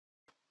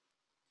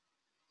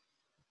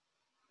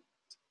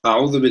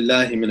أعوذ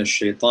بالله من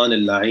الشيطان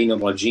اللعين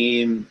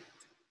الرجيم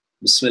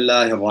بسم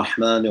الله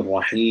الرحمن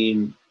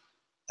الرحيم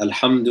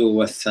الحمد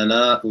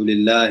والثناء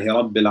لله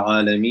رب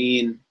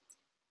العالمين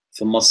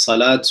ثم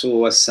الصلاة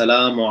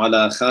والسلام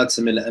على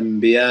خاتم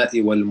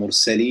الأنبياء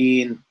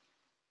والمرسلين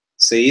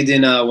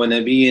سيدنا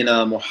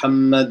ونبينا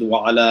محمد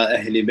وعلى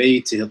أهل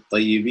بيته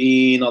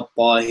الطيبين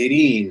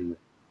الطاهرين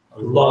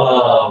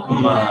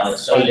اللهم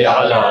صل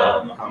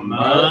على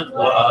محمد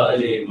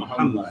وآل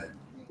محمد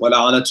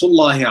ولعنة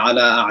الله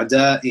على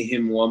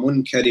أعدائهم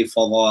ومنكر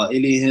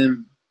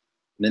فضائلهم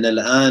من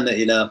الآن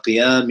إلى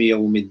قيام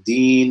يوم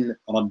الدين.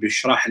 رب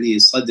اشرح لي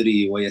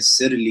صدري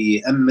ويسر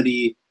لي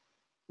أمري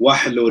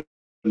واحلل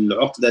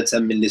عقدة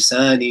من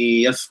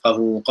لساني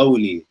يفقه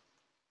قولي.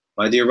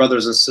 My dear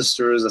brothers and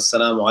sisters,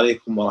 Assalamu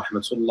alaikum wa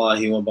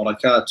rahmatullahi wa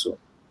barakatuh.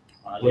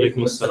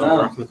 Alaikum assalam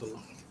wa rahmatullah.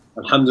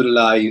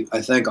 Alhamdulillah,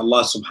 I thank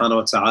Allah subhanahu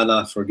wa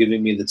ta'ala for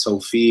giving me the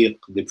tawfiq,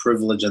 the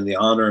privilege and the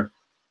honor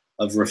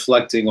of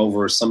reflecting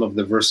over some of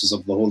the verses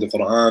of the Holy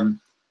Quran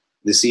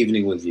this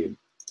evening with you.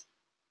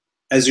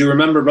 As you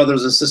remember,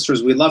 brothers and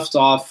sisters, we left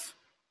off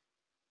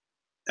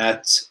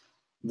at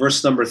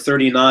verse number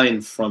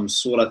 39 from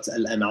Surah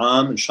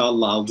An'aam.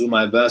 Inshallah, I'll do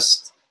my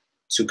best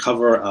to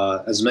cover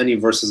as many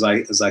verses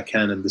as I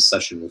can in this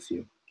session with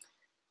you.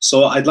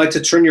 So I'd like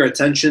to turn your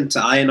attention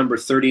to ayah number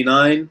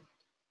 39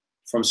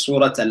 from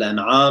Surah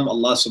Al-An'am.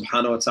 Allah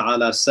subhanahu wa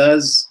ta'ala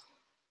says,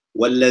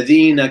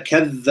 وَالَّذِينَ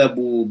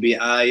كَذَّبُوا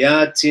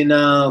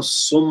بِآيَاتِنَا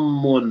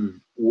صُمٌّ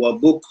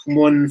وَبُكْمٌ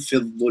فِي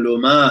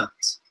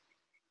الظُّلُمَاتِ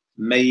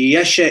مَنْ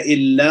يَشَأِ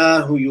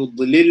اللَّهُ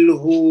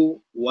يُضْلِلْهُ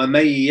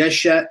وَمَنْ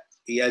يَشَأْ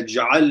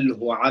يَجْعَلْهُ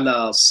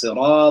عَلَى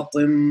صِرَاطٍ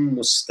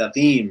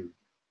مُسْتَقِيمٍ.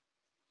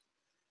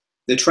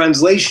 The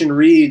translation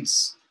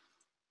reads,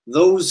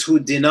 those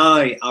who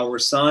deny our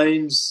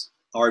signs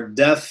are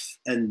deaf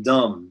and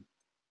dumb,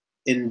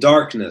 in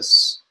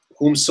darkness.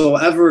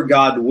 Whomsoever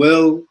God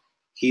will,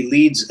 He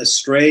leads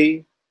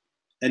astray,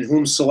 and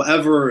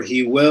whomsoever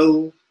He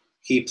will,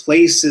 He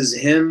places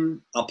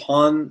him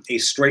upon a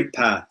straight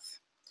path.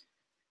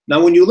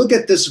 Now, when you look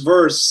at this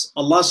verse,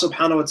 Allah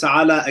subhanahu wa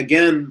ta'ala,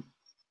 again,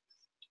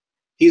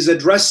 He's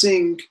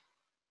addressing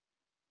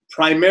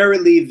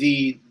primarily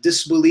the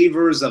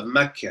disbelievers of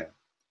Mecca.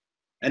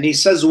 And He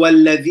says,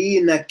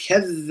 وَالَّذِينَ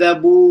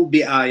كَذَّبُوا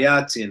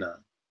بِآيَاتِنَا.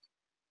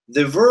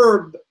 The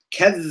verb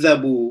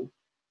كَذَّبُوا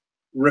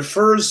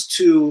refers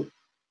to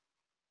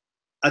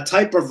a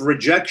type of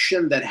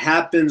rejection that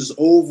happens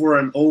over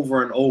and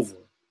over and over.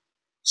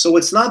 So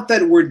it's not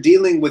that we're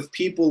dealing with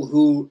people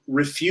who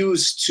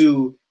refuse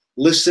to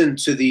listen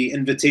to the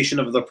invitation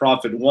of the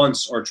Prophet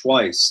once or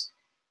twice.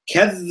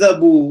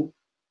 كَذَّبُوا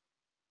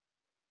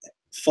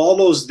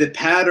follows the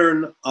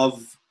pattern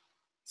of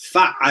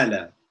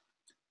فَعَلَ.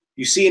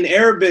 You see, in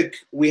Arabic,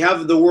 we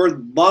have the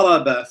word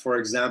ضَرَبَ, for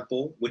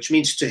example, which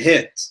means to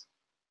hit.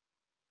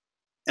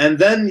 And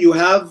then you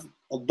have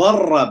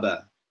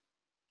ضَرَّبَ,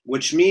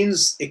 which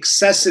means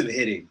excessive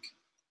hitting.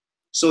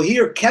 So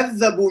here,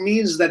 كَذَّبُوا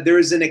means that there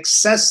is an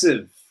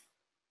excessive,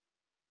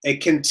 a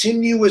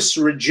continuous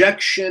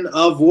rejection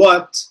of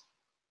what?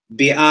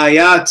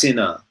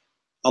 بِآيَاتِنَا.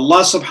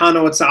 Allah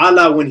subhanahu wa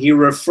ta'ala, when He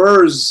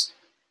refers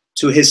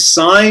to His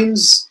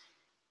signs,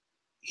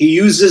 He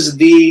uses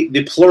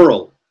the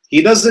plural.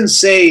 He doesn't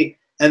say,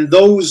 and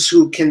those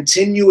who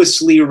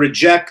continuously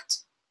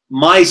reject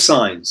my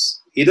signs.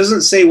 He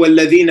doesn't say,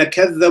 وَالَّذِينَ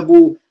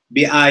كَذَّبُوا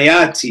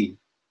بِآيَاتِي.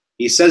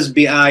 He says,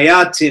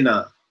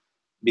 بِآيَاتِنَا,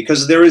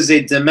 because there is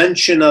a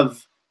dimension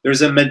of,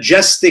 there's a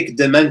majestic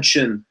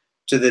dimension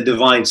to the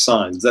divine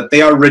signs, that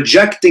they are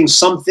rejecting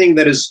something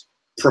that is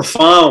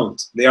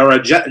profound. They are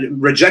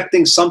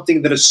rejecting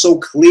something that is so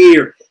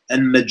clear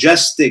and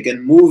majestic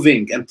and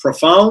moving and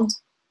profound.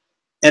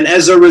 And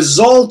as a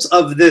result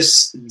of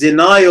this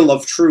denial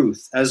of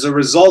truth, as a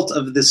result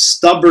of this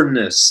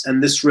stubbornness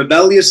and this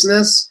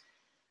rebelliousness,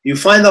 you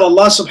find that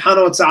Allah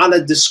subhanahu wa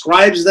ta'ala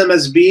describes them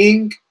as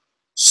being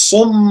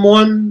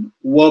صُمٌّ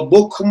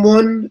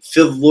وَبُكْمٌ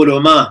فِي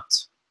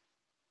الظُّلُمَاتِ.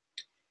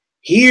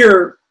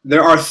 Here,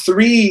 there are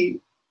three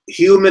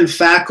human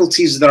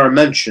faculties that are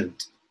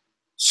mentioned.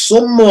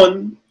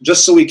 Summun,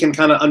 just so we can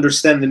kind of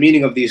understand the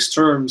meaning of these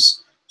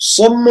terms,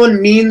 summun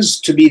means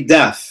to be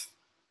deaf,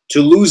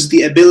 to lose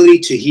the ability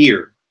to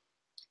hear.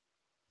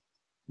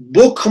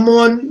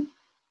 Bukmun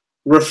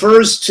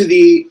refers to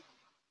the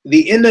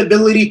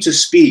inability to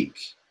speak.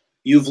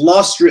 You've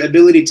lost your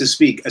ability to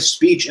speak, a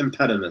speech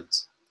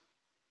impediment.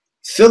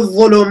 Fil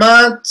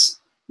dhulumat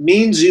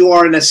means you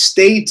are in a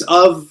state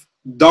of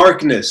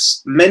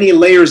darkness, many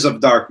layers of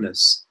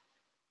darkness.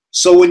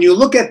 So when you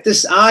look at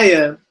this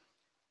ayah,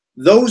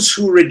 those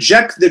who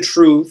reject the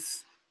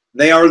truth,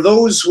 they are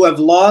those who have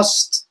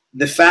lost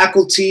the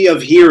faculty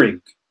of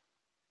hearing.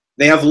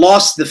 They have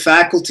lost the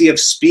faculty of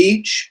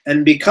speech,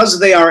 and because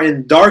they are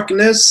in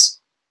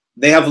darkness,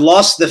 they have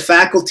lost the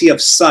faculty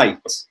of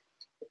sight.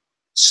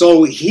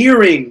 So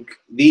hearing,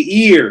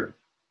 the ear,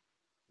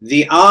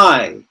 the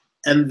eye,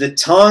 and the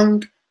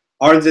tongue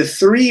are the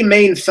three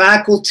main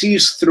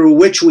faculties through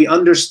which we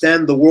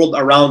understand the world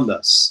around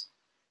us.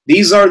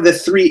 These are the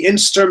three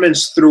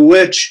instruments through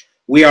which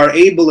we are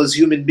able as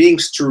human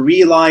beings to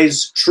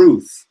realize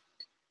truth.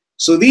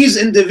 So these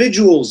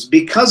individuals,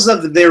 because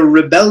of their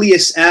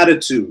rebellious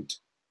attitude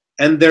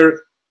and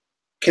their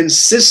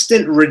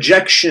consistent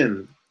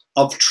rejection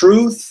of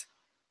truth,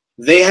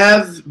 they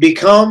have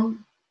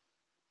become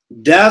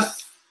deaf,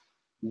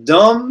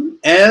 dumb,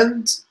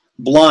 and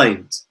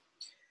blind.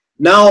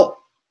 Now,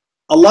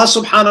 Allah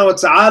subhanahu wa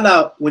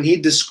ta'ala, when He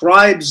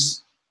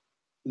describes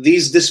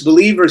these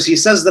disbelievers, He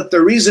says that the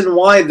reason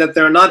why that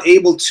they're not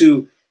able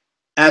to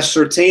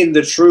ascertain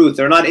the truth,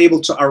 they're not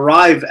able to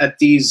arrive at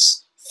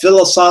these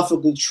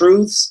philosophical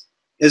truths,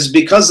 is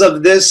because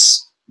of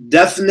this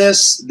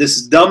deafness,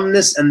 this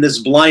dumbness, and this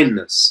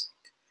blindness.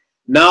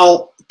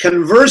 Now,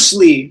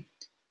 conversely,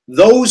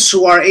 those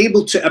who are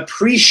able to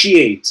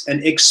appreciate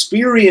and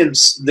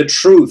experience the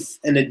truth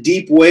in a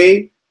deep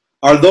way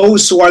are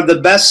those who are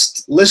the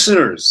best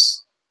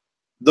listeners,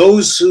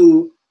 those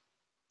who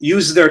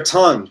use their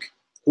tongue,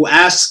 who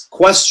ask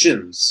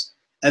questions,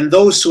 and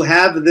those who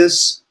have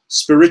this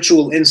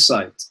spiritual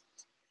insight.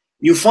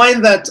 You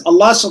find that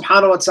Allah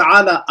subhanahu wa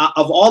ta'ala,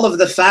 of all of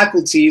the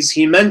faculties,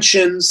 He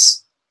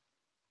mentions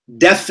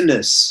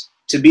deafness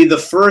to be the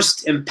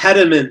first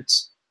impediment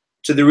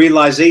to the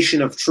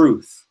realization of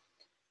truth.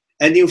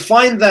 And you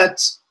find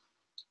that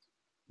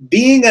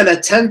being an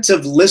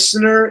attentive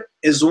listener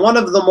is one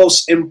of the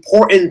most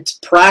important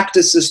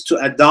practices to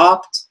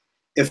adopt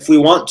if we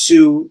want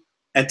to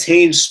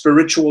attain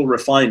spiritual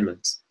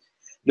refinement.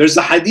 There's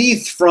a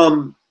hadith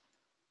from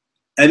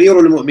Amir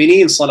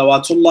al-Mu'mineen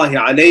salawatullahi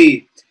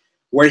alayhi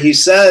where he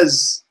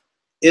says,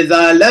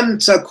 إِذَا لَمْ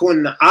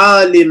تَكُنْ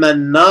عَالِمًا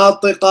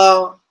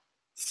نَاطِقًا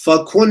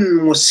فَكُنْ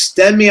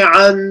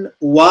مُسْتَمِعًا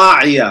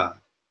وَاعِيًا.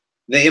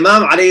 The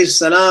Imam alayhi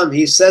salam,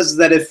 he says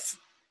that if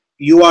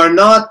you are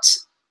not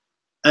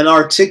an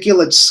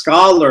articulate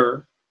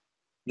scholar,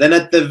 then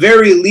at the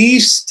very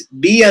least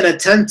be an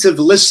attentive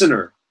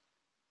listener.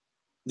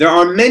 There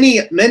are many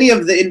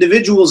of the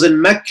individuals in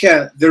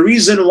Mecca, the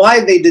reason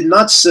why they did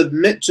not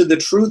submit to the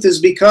truth is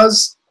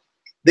because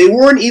they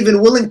weren't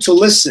even willing to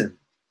listen.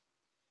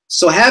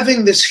 So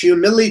having this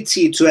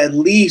humility to at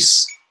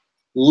least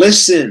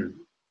listen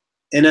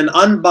in an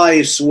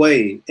unbiased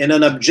way, in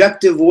an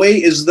objective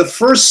way, is the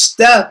first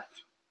step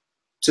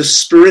to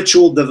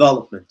spiritual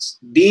development,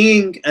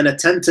 being an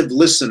attentive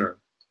listener.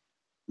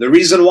 The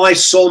reason why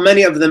so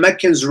many of the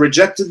Meccans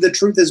rejected the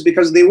truth is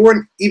because they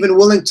weren't even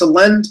willing to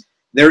lend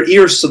their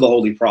ears to the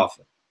Holy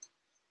Prophet.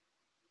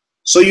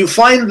 So you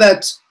find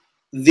that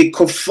the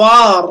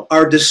kuffar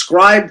are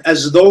described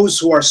as those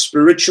who are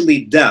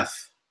spiritually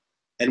deaf.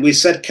 And we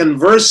said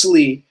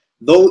conversely,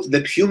 though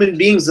the human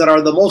beings that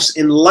are the most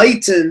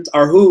enlightened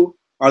are who?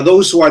 Are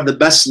those who are the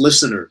best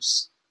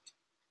listeners.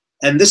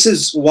 And this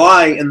is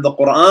why in the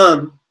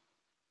Quran,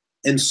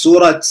 in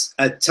Surah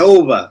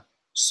At-Tawbah,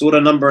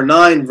 Surah number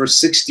 9, verse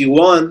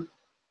 61,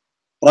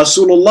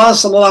 Rasulullah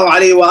sallallahu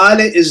alayhi wa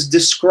alayhi is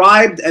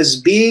described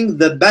as being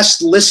the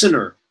best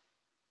listener.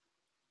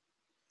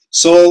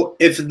 So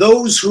if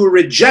those who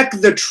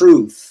reject the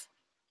truth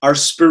are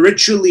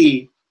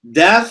spiritually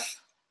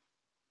deaf,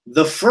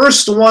 the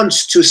first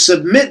ones to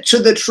submit to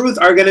the truth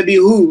are going to be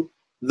who?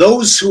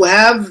 Those who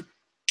have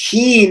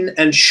keen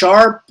and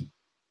sharp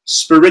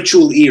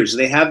spiritual ears.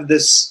 They have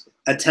this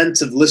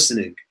attentive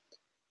listening.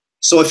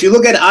 So if you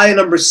look at ayah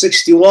number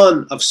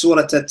 61 of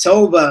Surah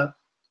At-Tawbah,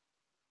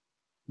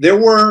 there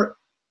were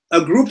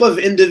a group of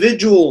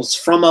individuals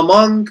from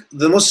among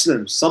the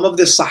Muslims, some of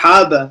the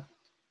Sahaba,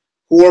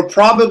 who were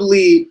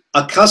probably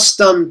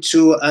accustomed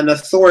to an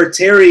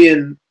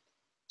authoritarian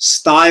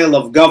style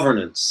of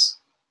governance.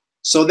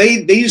 So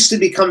they used to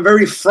become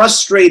very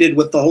frustrated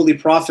with the Holy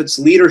Prophet's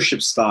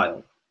leadership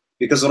style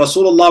because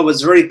Rasulullah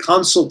was very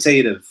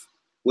consultative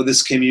with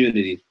his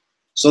community.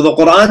 So the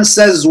Quran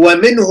says,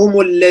 وَمِنْهُمُ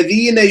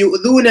الَّذِينَ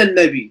يُؤْذُونَ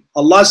النَّبِيَّ.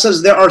 Allah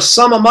says there are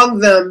some among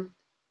them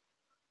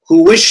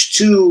who wish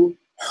to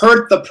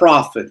hurt the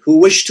Prophet, who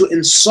wish to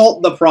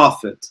insult the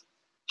Prophet.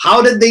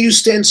 How did they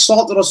used to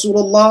insult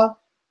Rasulullah?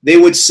 They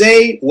would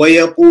say,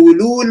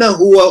 وَيَقُولُونَ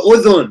هُوَ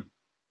أُذُنٌ.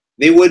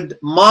 They would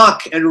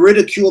mock and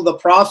ridicule the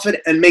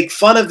Prophet and make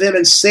fun of him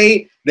and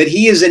say that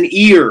he is an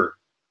ear.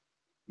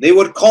 They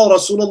would call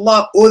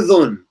Rasulullah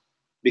udhun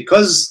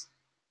because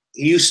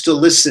he used to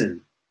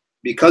listen,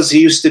 because he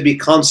used to be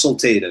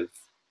consultative.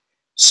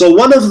 So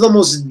one of the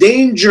most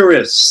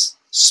dangerous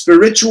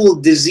spiritual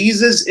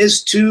diseases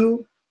is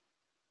to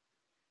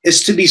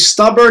be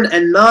stubborn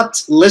and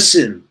not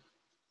listen,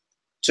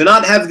 to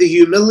not have the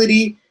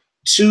humility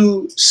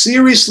to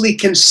seriously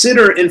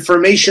consider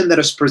information that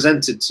is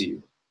presented to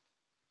you.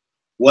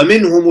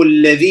 وَمِنْهُمُ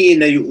الَّذِينَ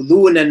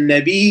يُؤْذُونَ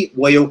النَّبِيَّ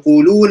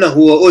وَيَقُولُونَ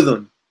هُوَ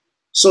أُذُنٌ.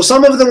 So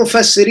some of the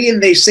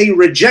Mufassirin, they say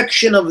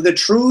rejection of the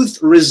truth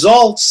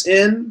results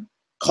in,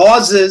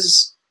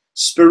 causes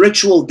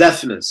spiritual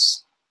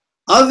deafness.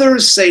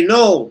 Others say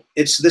no,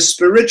 it's the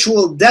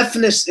spiritual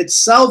deafness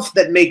itself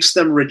that makes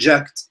them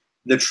reject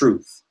the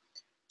truth.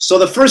 So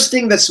the first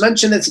thing that's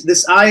mentioned in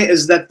this ayah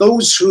is that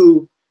those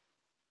who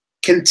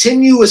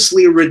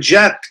continuously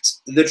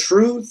reject the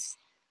truth,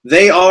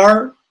 they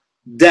are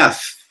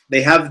deaf.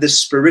 They have this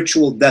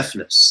spiritual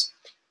deafness.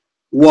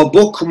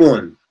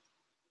 وَبُكْمٌ.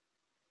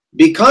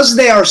 Because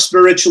they are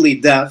spiritually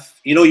deaf,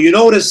 you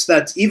notice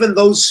that even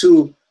those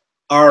who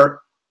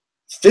are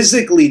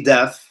physically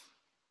deaf,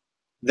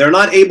 they're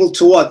not able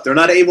to what? They're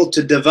not able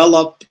to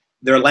develop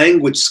their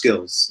language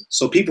skills.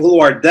 So people who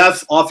are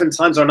deaf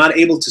oftentimes are not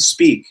able to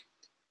speak.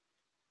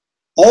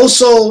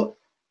 Also,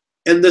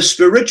 in the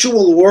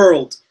spiritual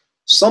world,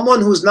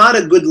 someone who's not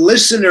a good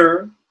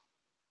listener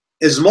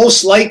is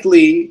most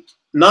likely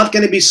not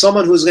going to be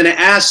someone who's going to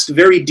ask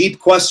very deep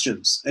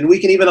questions. And we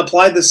can even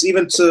apply this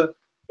even to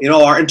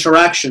our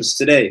interactions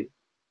today.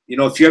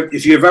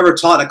 If you've ever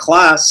taught a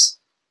class,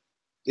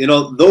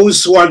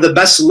 those who are the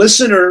best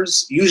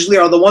listeners usually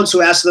are the ones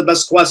who ask the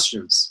best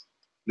questions.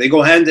 They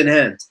go hand in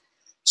hand.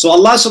 So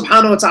Allah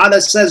subhanahu wa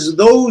ta'ala says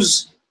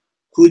those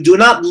who do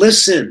not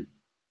listen,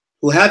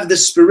 who have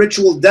this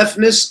spiritual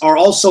deafness, are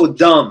also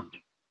dumb,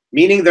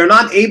 meaning they're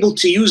not able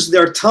to use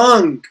their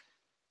tongue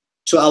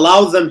to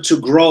allow them to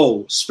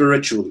grow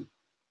spiritually.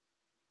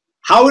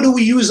 How do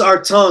we use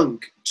our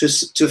tongue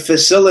to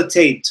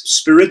facilitate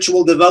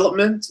spiritual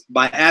development?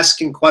 By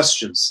asking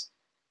questions.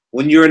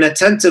 When you're an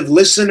attentive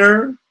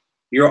listener,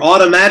 you're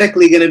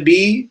automatically going to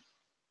be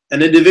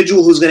an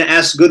individual who's going to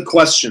ask good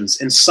questions,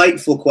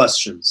 insightful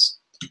questions.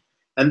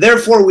 And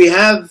therefore we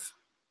have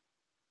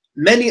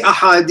many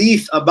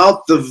ahadith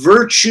about the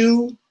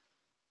virtue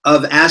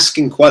of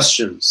asking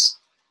questions.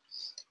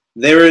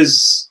 There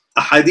is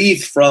a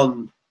hadith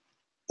from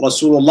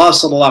Rasulullah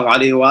sallallahu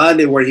alaihi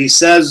wasallam where he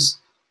says,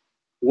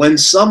 when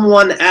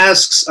someone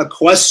asks a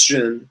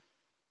question,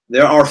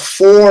 there are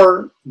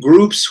 4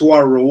 groups who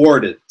are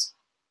rewarded.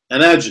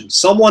 Imagine,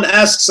 someone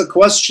asks a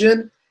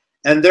question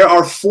and there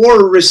are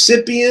 4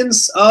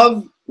 recipients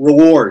of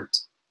reward.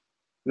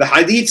 The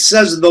hadith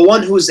says the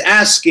one who's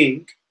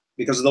asking,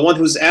 because the one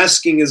who's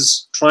asking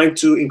is trying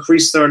to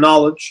increase their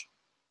knowledge,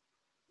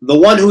 the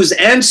one who's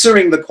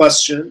answering the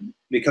question,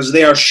 because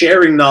they are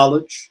sharing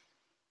knowledge.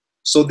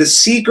 So the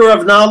seeker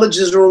of knowledge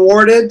is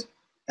rewarded,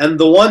 and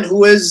the one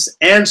who is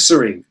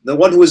answering, the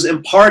one who is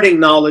imparting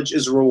knowledge,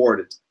 is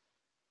rewarded.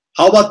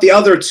 How about the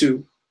other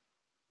 2?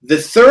 The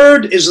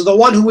third is the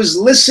one who is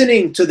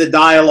listening to the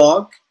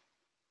dialogue,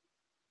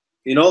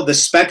 the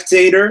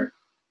spectator.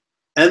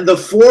 And the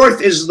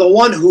fourth is the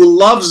one who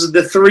loves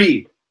the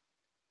 3.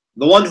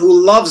 The one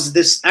who loves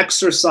this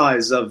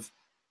exercise of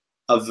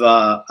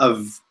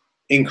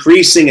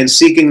increasing and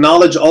seeking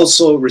knowledge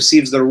also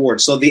receives the reward.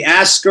 So the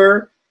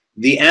asker,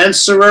 the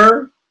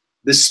answerer,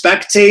 the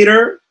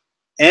spectator,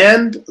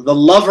 and the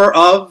lover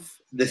of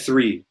the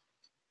 3.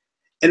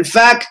 In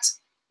fact,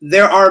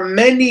 there are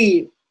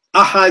many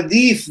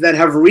ahadith that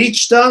have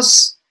reached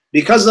us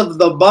because of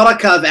the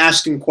barakah of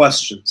asking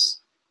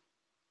questions.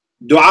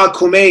 Dua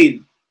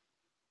Kumail,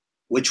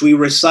 which we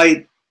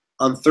recite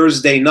on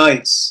Thursday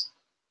nights.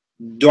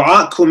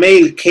 Dua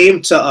Kumail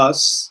came to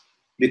us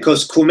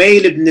because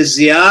Kumail ibn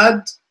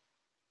Ziyad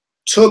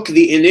took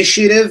the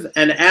initiative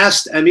and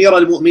asked Amir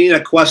al-Mu'mineen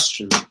a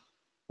question.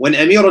 When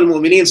Amir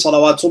al-Mu'mineen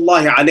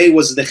salawatullahi alayhi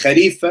was the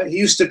Khalifa, he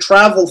used to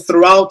travel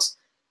throughout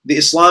the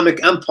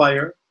Islamic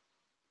Empire.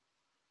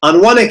 On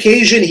one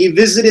occasion, he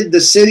visited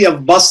the city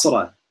of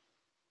Basra.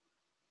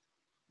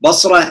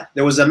 Basra,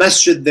 there was a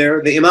masjid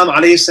there. The Imam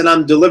alayhi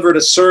salam delivered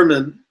a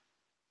sermon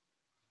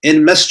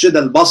in Masjid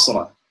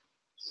al-Basra.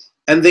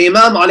 And the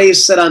Imam alayhi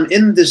salam,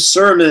 in this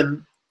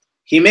sermon,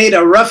 he made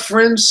a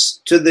reference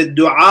to the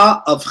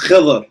dua of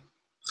Khidr.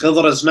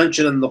 Khidr is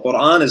mentioned in the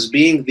Quran as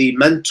being the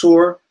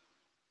mentor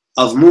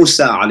of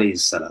Musa alayhi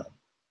salam.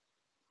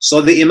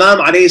 So the Imam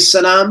alayhi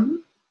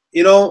salam,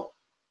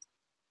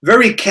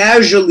 very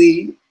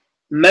casually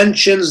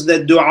mentions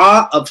the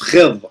dua of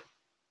Khidr.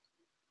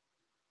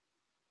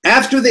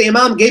 After the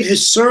Imam gave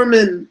his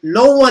sermon,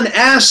 no one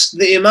asked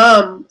the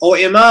Imam, "Oh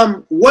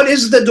Imam, what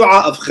is the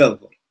dua of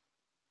Khidr?"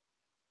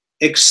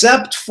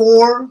 Except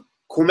for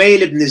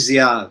Kumail ibn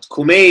Ziyad.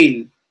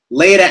 Kumail,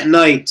 late at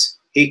night,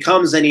 he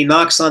comes and he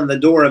knocks on the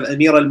door of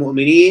Amir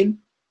al-Mu'mineen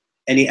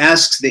and he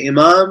asks the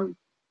Imam,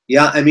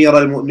 "Ya Amir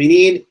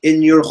al-Mu'mineen,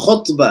 in your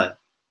khutbah,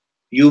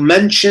 you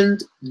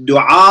mentioned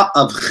dua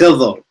of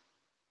Khidr.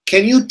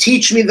 Can you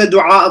teach me the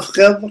dua of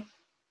Khidr?"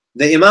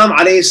 The Imam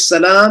alayhi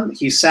salam,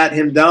 he sat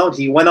him down,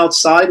 he went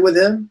outside with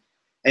him,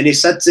 and he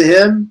said to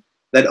him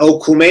that, "O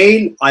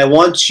Kumail, I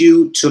want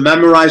you to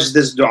memorize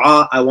this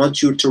dua, I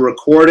want you to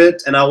record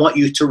it, and I want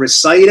you to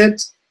recite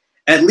it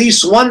at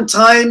least one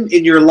time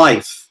in your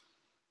life.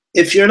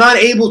 If you're not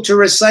able to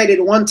recite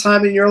it one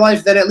time in your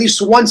life, then at least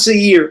once a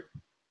year.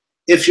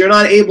 If you're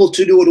not able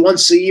to do it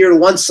once a year,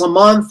 once a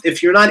month,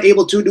 if you're not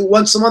able to do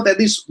once a month, at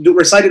least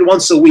recite it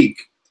once a week."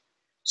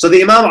 So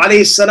the Imam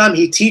alayhi salam,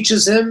 he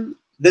teaches him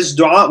this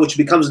dua, which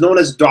becomes known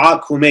as Dua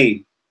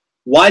Kumail.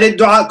 Why did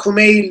Dua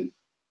Kumail,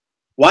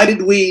 why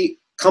did we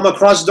come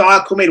across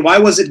Dua Kumail? Why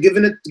was it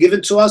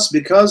given to us?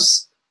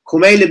 Because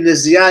Kumail ibn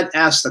Ziyad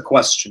asked a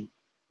question.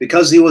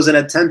 Because he was an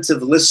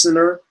attentive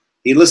listener,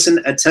 he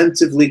listened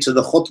attentively to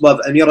the khutbah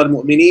of Amir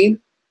al-Mu'mineen,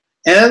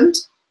 and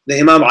the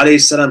Imam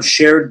alayhi salam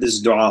shared this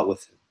dua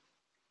with him.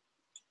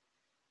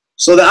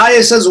 So the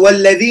ayah says,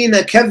 وَالَّذِينَ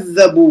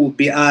كَذَّبُوا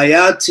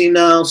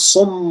بِآيَاتِنَا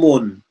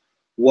صُمٌّ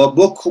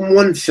وَبُكْمٌ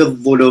فِي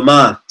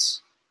الظُّلُمَاتِ.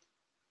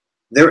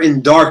 They're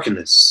in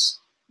darkness.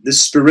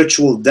 This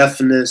spiritual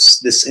deafness,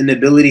 this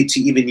inability to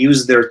even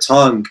use their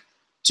tongue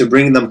to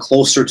bring them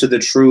closer to the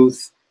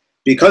truth.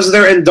 Because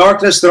they're in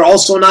darkness, they're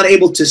also not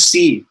able to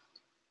see.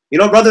 You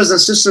know, brothers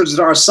and sisters,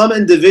 there are some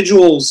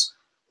individuals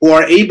who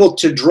are able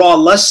to draw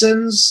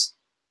lessons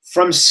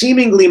from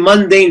seemingly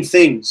mundane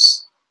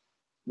things.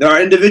 There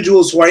are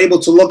individuals who are able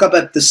to look up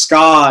at the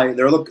sky.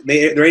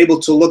 They're able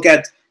to look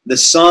at the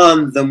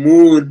sun, the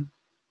moon,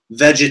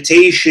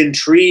 vegetation,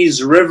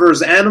 trees,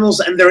 rivers, animals,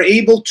 and they're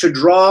able to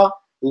draw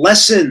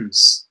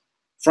lessons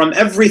from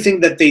everything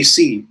that they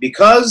see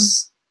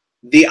because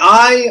the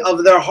eye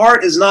of their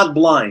heart is not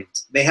blind.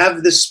 They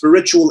have this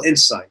spiritual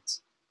insight.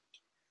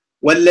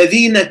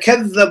 وَالَّذِينَ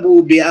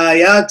كَذَّبُوا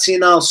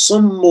بِآيَاتِنَا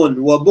صُمٌّ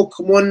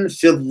وَبُكْمٌ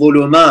فِي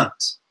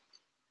الظُّلُمَاتِ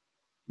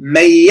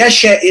مَنْ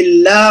يَشَأِ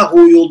اللَّهُ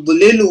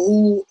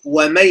يُضْلِلْهُ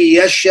وَمَنْ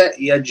يَشَأْ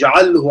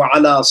يَجْعَلْهُ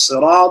عَلَى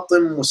صِرَاطٍ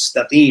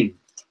مُسْتَقِيمٍ.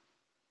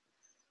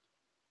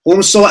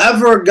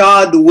 Whomsoever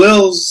God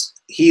wills,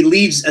 he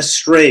leads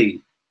astray,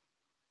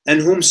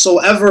 and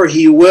whomsoever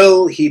he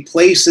will, he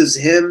places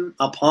him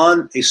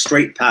upon a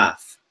straight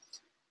path.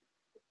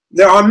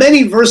 There are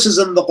many verses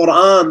in the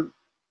Quran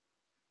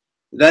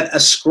that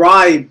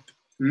ascribe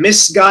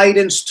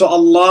misguidance to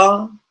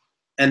Allah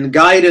and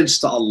guidance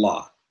to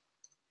Allah.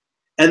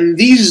 And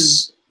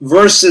these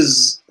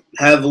verses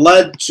have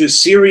led to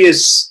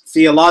serious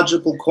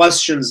theological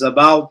questions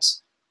about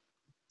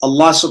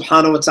Allah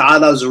subhanahu wa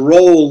ta'ala's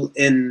role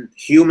in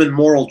human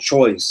moral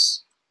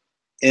choice,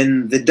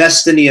 in the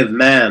destiny of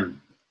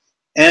man.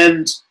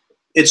 And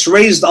it's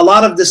raised a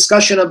lot of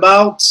discussion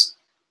about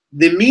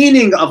the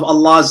meaning of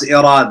Allah's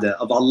irada,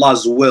 of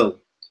Allah's will.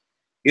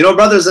 You know,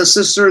 brothers and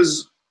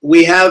sisters,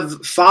 we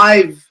have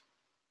 5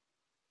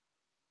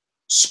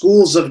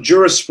 schools of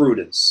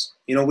jurisprudence.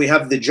 You know, we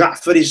have the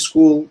Ja'fari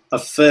school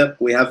of fiqh,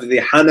 we have the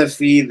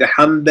Hanafi, the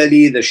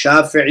Hanbali, the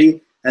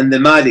Shafi'i, and the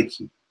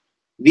Maliki.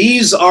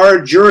 These are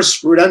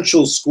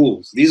jurisprudential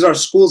schools. These are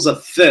schools of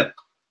fiqh.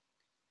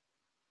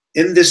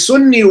 In the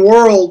Sunni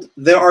world,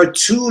 there are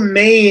 2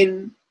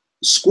 main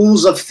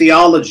schools of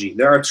theology.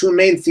 There are 2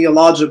 main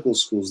theological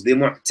schools, the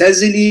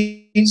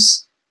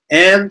Mu'tazilis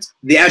and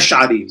the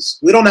Ash'aris.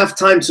 We don't have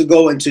time to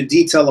go into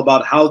detail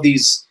about how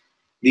these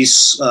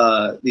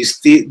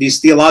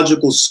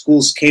theological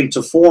schools came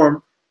to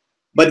form,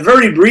 but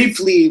very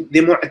briefly,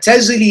 the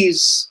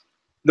Mu'tazilis,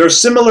 they're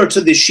similar to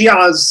the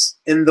Shi'as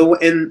in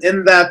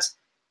that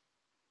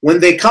when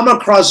they come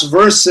across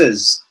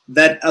verses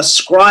that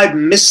ascribe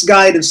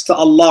misguidance to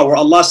Allah, where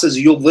Allah says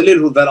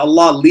يُضْلِلْهُ, that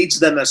Allah leads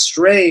them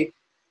astray,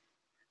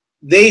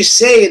 they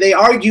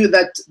argue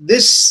that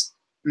this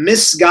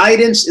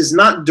misguidance is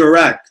not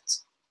direct.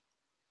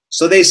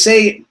 So they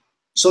say,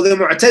 so the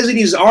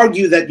Mu'tazilis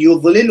argue that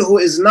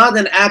يُضْلِلْهُ is not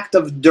an act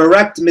of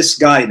direct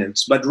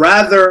misguidance, but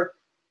rather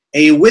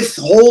a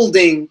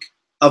withholding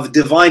of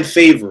divine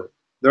favor.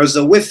 There's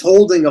a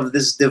withholding of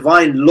this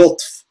divine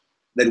lutf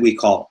that we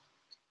call.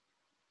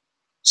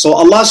 So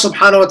Allah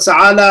subhanahu wa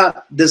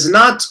ta'ala does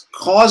not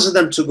cause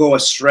them to go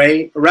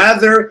astray,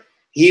 rather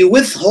He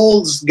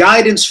withholds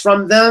guidance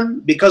from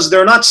them because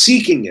they're not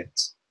seeking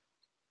it.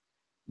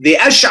 The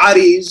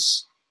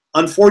Ash'aris,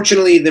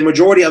 unfortunately the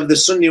majority of the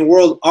Sunni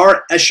world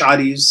are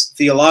Ash'aris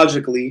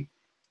theologically,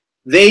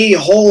 they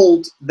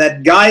hold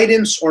that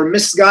guidance or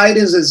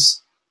misguidance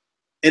is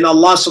in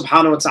Allah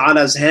subhanahu wa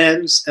ta'ala's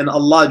hands, and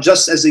Allah,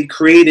 just as He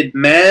created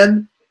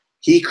man,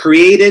 He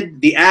created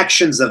the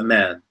actions of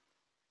man.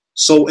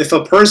 So if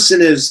a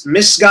person is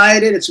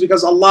misguided, it's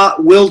because Allah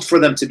willed for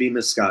them to be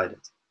misguided.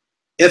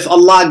 If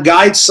Allah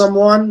guides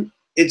someone,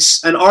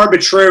 it's an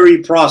arbitrary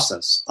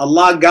process.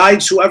 Allah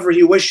guides whoever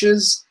He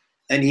wishes,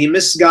 and He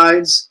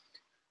misguides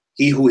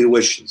he who He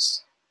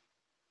wishes.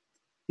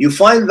 You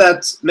find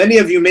that many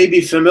of you may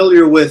be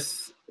familiar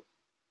with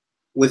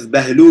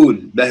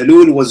Bahlul.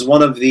 Bahlul was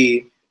one of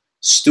the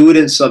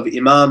students of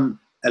Imam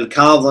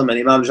al-Kadhim and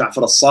Imam Ja'far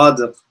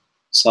al-Sadiq,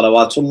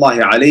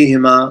 salawatullahi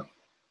alayhima.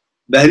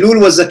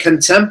 Bahlul was a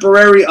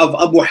contemporary of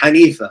Abu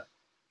Hanifa.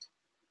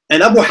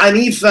 And Abu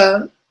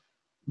Hanifa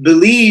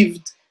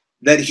believed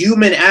that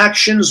human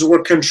actions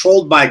were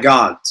controlled by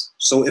God.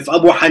 So if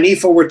Abu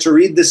Hanifa were to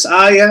read this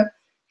ayah,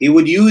 he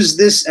would use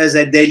this as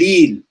a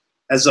dalil,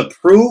 as a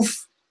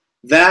proof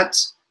that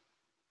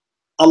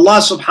Allah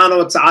subhanahu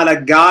wa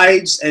ta'ala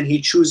guides and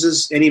He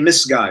chooses and He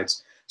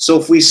misguides. So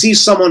if we see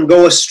someone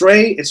go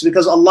astray, it's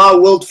because Allah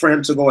willed for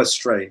him to go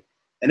astray.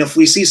 And if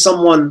we see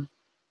someone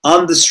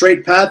on the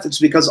straight path, it's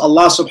because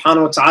Allah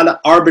subhanahu wa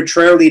ta'ala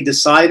arbitrarily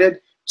decided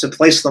to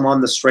place them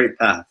on the straight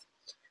path.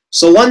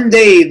 So one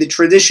day, the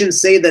traditions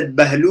say that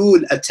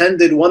Bahlul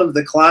attended one of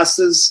the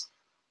classes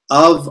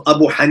of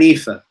Abu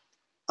Hanifa.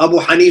 Abu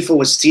Hanifa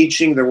was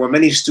teaching, there were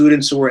many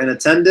students who were in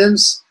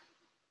attendance,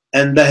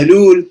 and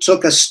Bahlul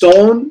took a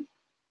stone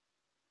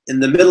in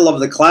the middle of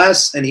the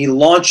class and he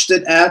launched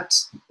it at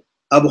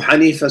Abu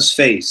Hanifa's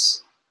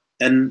face,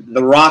 and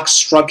the rock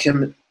struck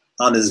him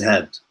on his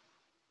head.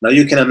 Now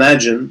you can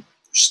imagine,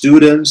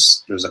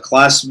 students, there's a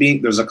class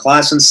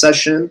in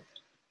session,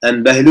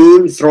 and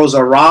Bahlul throws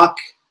a rock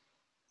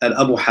and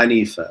Abu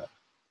Hanifa.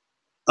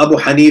 Abu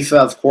Hanifa,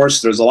 of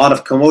course, there's a lot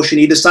of commotion.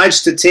 He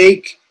decides to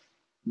take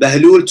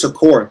Bahlul to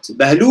court.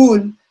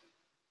 Bahlul,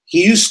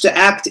 he used to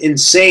act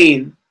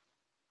insane.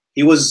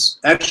 He was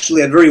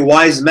actually a very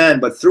wise man,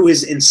 but through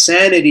his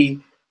insanity,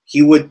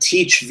 he would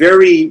teach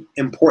very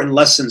important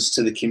lessons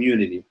to the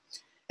community.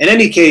 In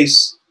any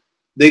case,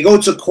 they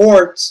go to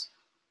court,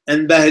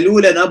 and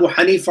Bahlul and Abu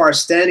Hanifa are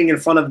standing in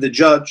front of the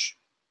judge.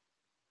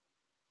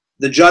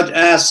 The judge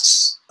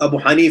asks Abu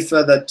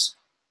Hanifa that,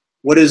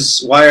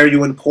 why are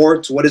you in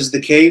court? What is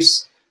the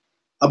case?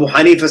 Abu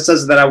Hanifa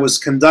says that I was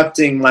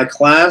conducting my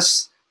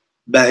class.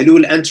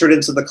 Bahlul entered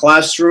into the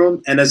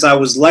classroom, and as I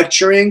was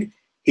lecturing,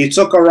 he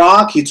took a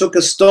rock, he took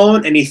a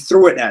stone, and he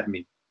threw it at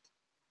me.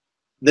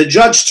 The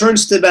judge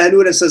turns to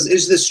Bahlul and says,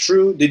 is this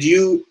true? Did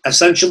you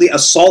essentially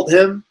assault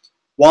him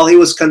while he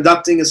was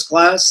conducting his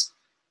class?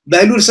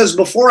 Bahlul says,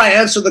 before I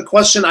answer the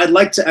question, I'd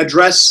like to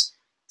address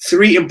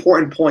 3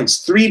 important points,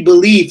 3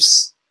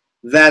 beliefs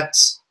that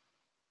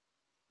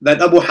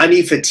Abu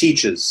Hanifa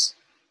teaches.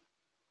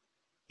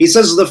 He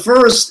says the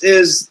first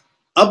is,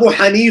 Abu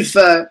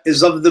Hanifa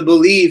is of the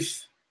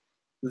belief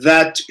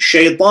that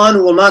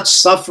shaitan will not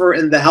suffer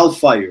in the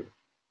hellfire,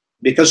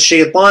 because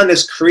shaitan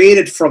is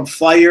created from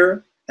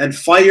fire, and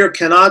fire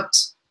cannot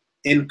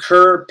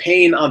incur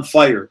pain on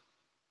fire.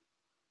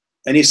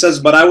 And he says,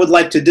 but I would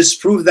like to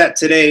disprove that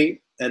today,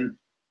 and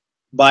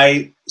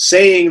by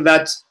saying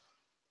that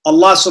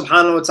Allah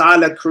subhanahu wa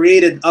ta'ala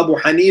created Abu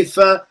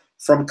Hanifa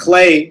from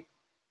clay,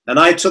 and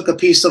I took a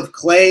piece of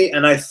clay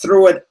and I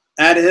threw it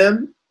at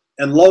him,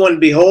 and lo and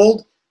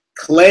behold,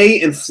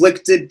 clay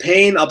inflicted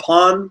pain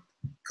upon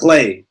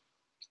clay.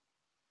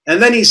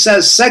 And then he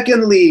says,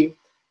 secondly,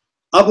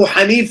 Abu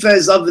Hanifa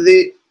is of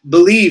the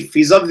belief,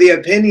 he's of the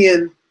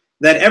opinion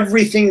that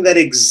everything that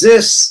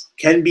exists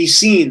can be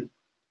seen.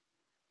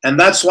 And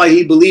that's why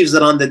he believes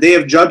that on the Day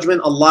of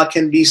Judgment, Allah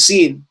can be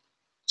seen.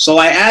 So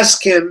I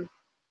ask him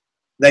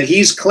that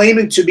he's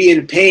claiming to be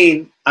in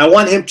pain. I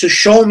want him to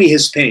show me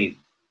his pain.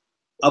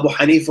 Abu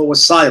Hanifa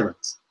was silent.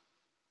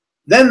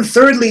 Then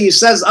thirdly, he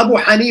says, Abu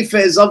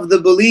Hanifa is of the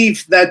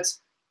belief that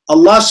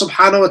Allah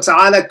subhanahu wa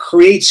ta'ala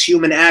creates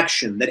human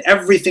action, that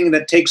everything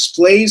that takes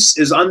place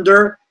is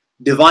under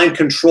divine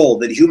control,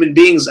 that human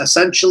beings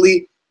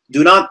essentially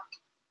do not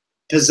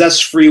possess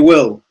free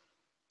will.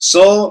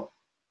 So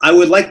I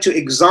would like to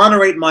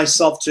exonerate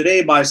myself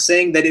today by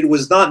saying that it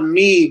was not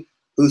me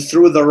who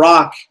threw the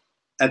rock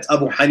at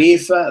Abu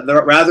Hanifa,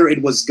 rather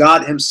it was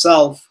God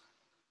himself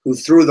who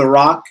threw the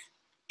rock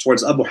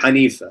towards Abu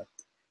Hanifa.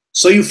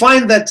 So you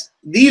find that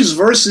these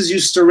verses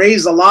used to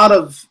raise a lot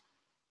of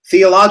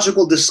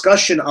theological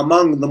discussion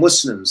among the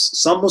Muslims.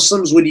 Some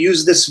Muslims would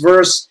use this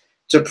verse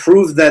to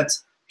prove that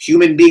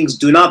human beings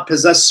do not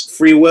possess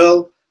free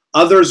will.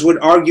 Others would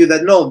argue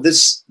that no,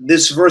 this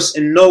verse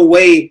in no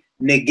way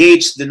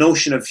negates the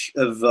notion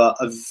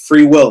of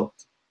free will.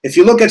 If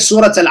you look at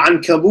Surah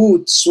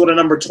Al-Ankabut, Surah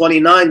number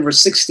 29, verse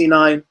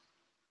 69,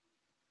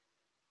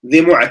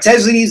 the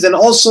Mu'tazilis and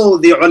also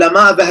the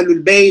ulama of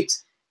Ahlul Bayt,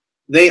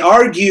 they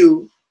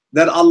argue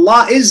that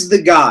Allah is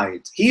the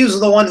guide. He is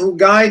the one who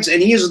guides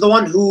and He is the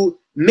one who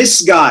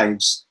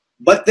misguides.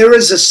 But there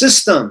is a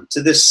system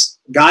to this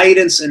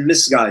guidance and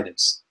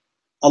misguidance.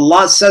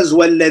 Allah says,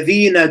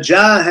 وَالَّذِينَ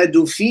جَاهَدُوا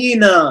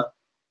فِينَا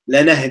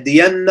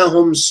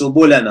لَنَهْدِيَنَّهُمْ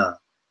سُبُلَنَا.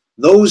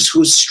 Those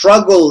who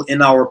struggle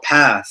in our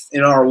path,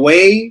 in our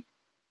way,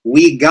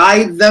 we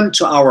guide them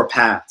to our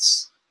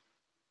paths.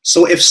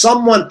 So if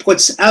someone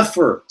puts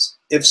effort,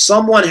 if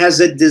someone has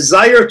a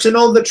desire to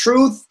know the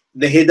truth,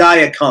 the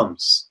hidayah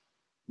comes.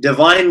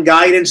 Divine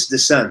guidance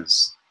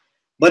descends.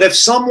 But if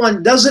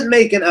someone doesn't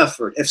make an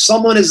effort, if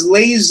someone is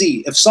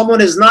lazy, if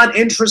someone is not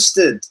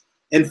interested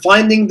in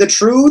finding the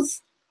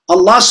truth,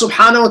 Allah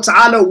subhanahu wa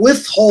ta'ala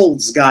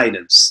withholds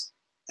guidance.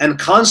 And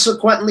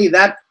consequently,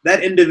 that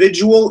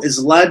individual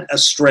is led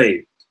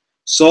astray.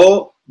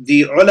 So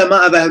the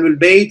ulama of Ahlul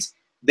Bayt,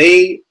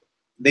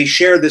 they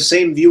share the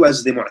same view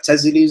as the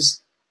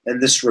Mu'tazilis in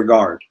this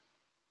regard.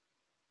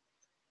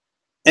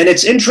 And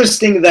it's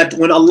interesting that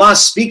when Allah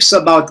speaks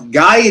about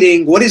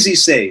guiding, what does He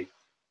say?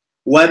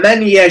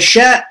 وَمَنْ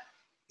يَشَاء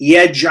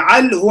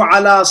يَجْعَلْهُ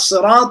عَلَى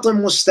صِرَاطٍ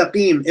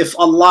مُسْتَقِيمٍ. If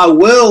Allah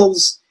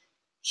wills,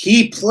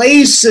 He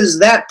places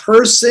that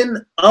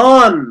person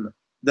on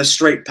the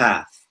straight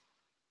path.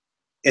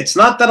 It's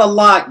not that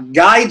Allah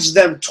guides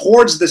them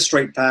towards the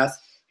straight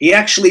path. He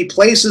actually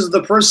places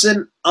the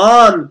person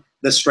on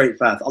the straight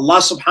path. Allah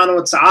subhanahu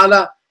wa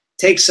ta'ala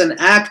takes an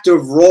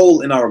active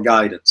role in our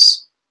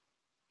guidance.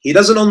 He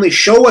doesn't only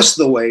show us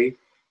the way,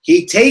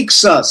 He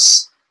takes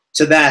us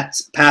to that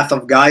path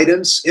of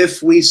guidance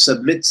if we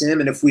submit to Him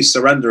and if we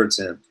surrender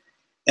to Him.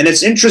 And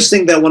it's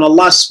interesting that when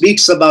Allah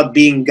speaks about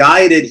being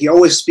guided, He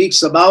always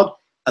speaks about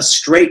a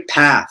straight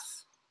path.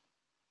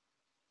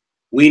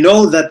 We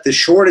know that the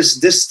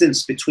shortest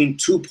distance between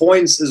 2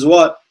 points is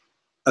what?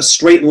 A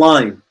straight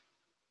line.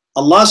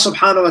 Allah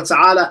subhanahu wa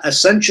ta'ala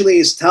essentially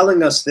is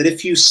telling us that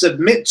if you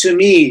submit to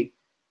me,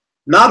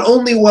 not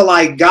only will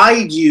I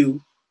guide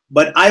you,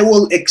 but I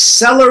will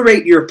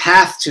accelerate your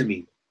path to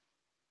me.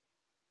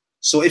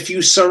 So if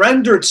you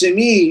surrender to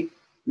me,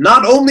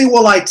 not only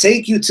will I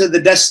take you to the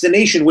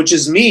destination, which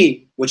is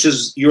me, which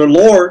is your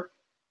Lord,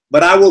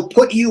 but I will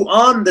put you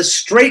on the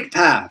straight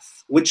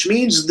path, which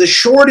means the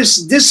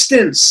shortest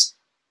distance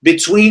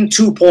between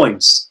 2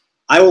 points.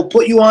 I will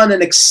put you on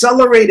an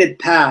accelerated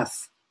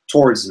path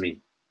towards me.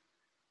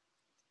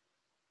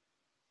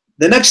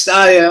 The next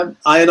ayah,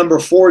 ayah number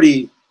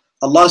 40,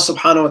 Allah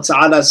subhanahu wa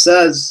ta'ala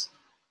says,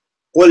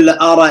 قُلْ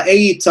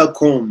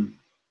أَرَأَيْتَكُمْ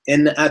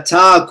إن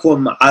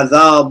أتاكم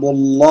عذاب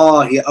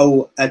الله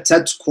أو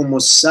أتتكم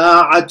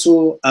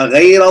الساعة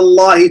أغير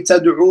الله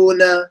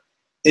تدعون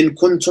إن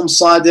كنتم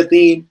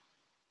صادقين.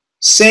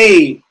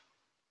 Say,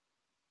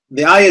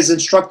 the ayah is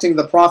instructing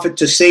the Prophet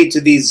to say to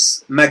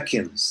these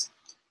Meccans,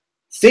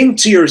 think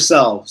to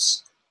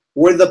yourselves,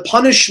 were the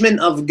punishment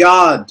of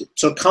God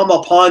to come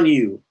upon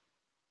you,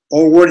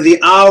 or were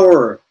the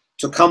hour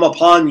to come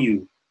upon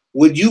you,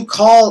 would you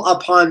call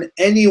upon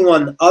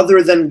anyone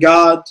other than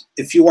God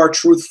if you are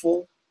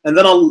truthful? And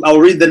then I'll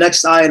read the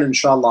next ayah and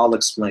inshallah I'll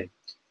explain.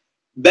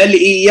 بل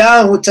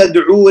إياه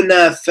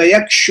تدعون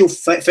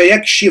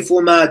فيكشف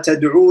ما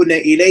تدعون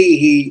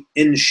إليه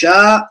إن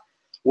شاء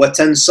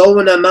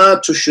وتنسون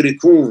ما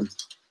تشركون.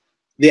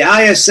 The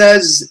ayah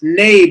says,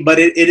 nay, but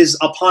it is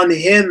upon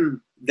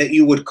him that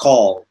you would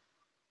call,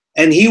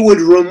 and he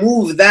would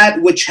remove that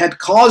which had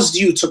caused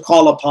you to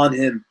call upon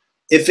him,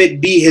 if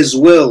it be his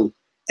will,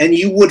 and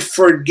you would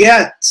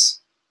forget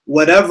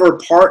whatever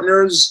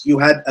partners you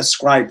had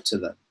ascribed to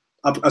him.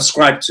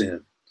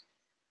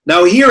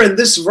 Now here in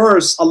this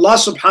verse, Allah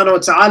subhanahu wa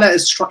ta'ala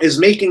is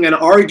making an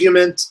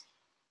argument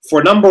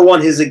for number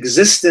one, his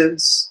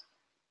existence,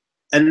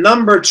 and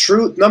number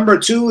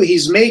two,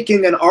 he's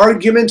making an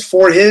argument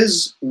for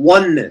his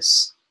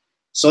oneness.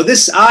 So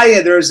this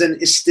ayah, there's an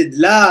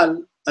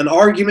istidlal, an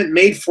argument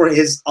made for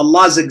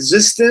Allah's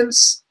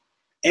existence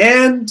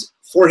and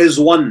for his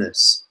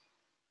oneness.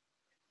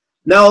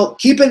 Now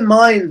keep in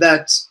mind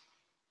that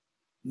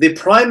the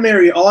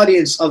primary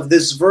audience of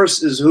this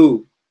verse is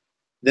who?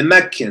 The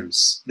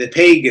Meccans, the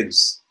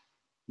pagans,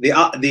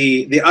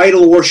 the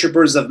idol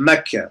worshippers of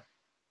Mecca,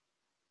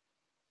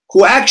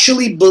 who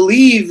actually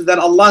believe that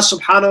Allah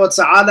subhanahu wa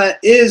ta'ala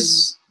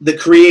is the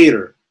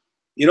creator.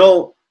 You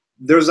know,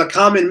 there's a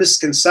common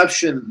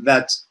misconception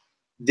that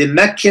the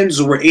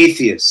Meccans were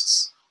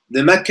atheists.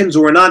 The Meccans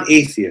were not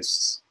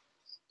atheists.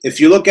 If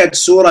you look at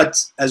Surah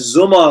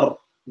Az-Zumar,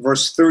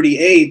 verse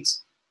 38,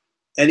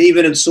 and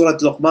even in Surah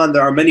Luqman,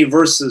 there are many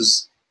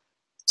verses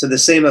to the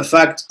same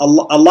effect.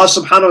 Allah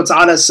subhanahu wa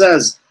ta'ala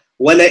says,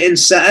 وَلَئِن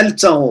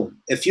سَأَلْتَهُمْ,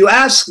 if you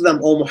ask them,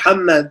 O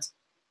Muhammad,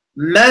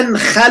 مَنْ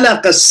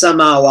خَلَقَ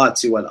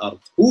السَّمَاوَاتِ وَالْأَرْضِ,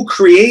 who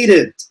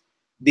created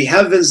the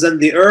heavens and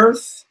the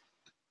earth,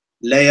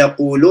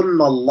 لَيَقُولُنَّ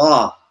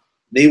اللَّهِ,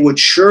 they would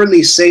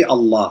surely say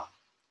Allah.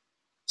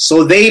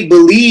 So they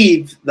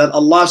believe that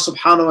Allah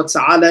subhanahu wa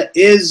ta'ala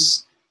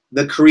is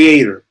the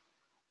creator.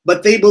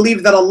 But they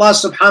believe that Allah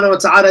subhanahu wa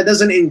ta'ala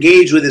doesn't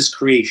engage with his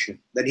creation,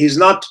 that he's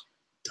not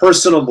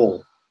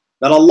personable,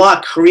 that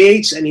Allah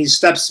creates and he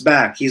steps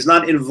back. He's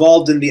not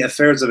involved in the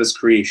affairs of his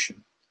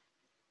creation.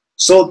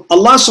 So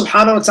Allah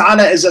subhanahu wa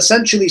ta'ala is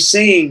essentially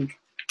saying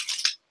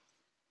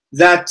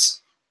that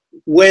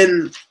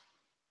when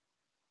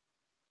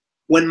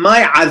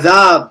my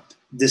adhab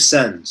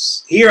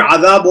descends, here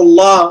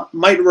adhabullah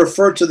might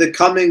refer to the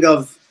coming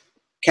of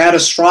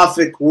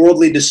catastrophic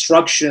worldly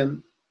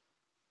destruction,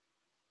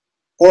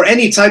 or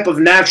any type of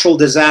natural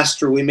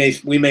disaster we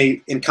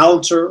may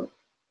encounter,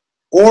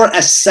 or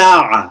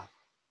as-sa'a.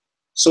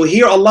 So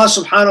here Allah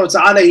subhanahu wa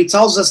ta'ala, he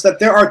tells us that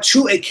there are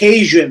two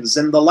occasions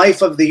in the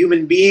life of the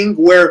human being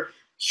where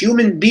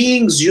human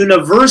beings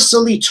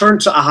universally turn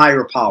to a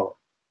higher power.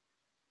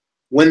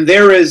 When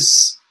there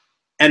is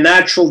a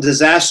natural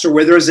disaster,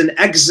 where there is an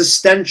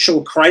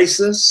existential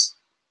crisis,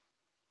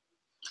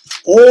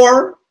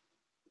 or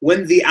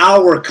when the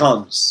hour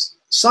comes.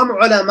 Some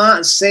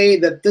ulama say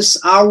that this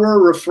hour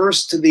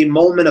refers to the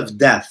moment of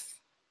death.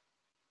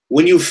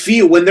 When you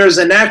feel, when there's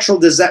a natural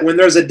disaster, when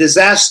there's a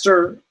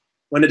disaster,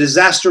 when a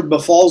disaster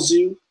befalls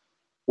you,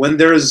 when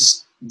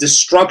there's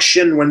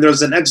destruction, when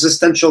there's an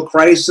existential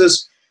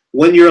crisis,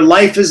 when your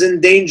life is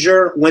in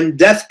danger, when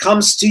death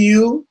comes to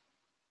you,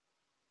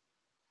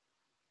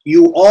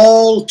 you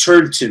all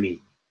turn to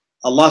me.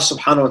 Allah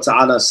subhanahu wa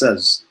ta'ala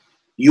says,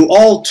 you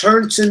all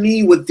turn to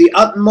me with the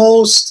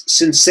utmost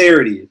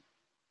sincerity.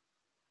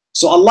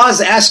 So Allah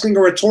is asking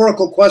a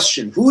rhetorical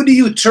question. Who do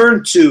you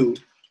turn to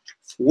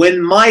when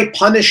my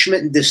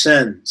punishment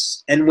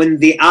descends and when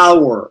the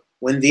hour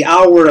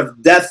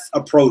of death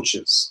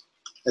approaches?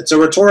 It's a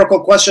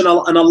rhetorical question,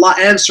 and Allah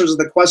answers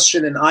the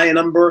question in ayah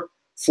number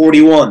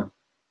 41.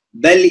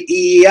 بَلْ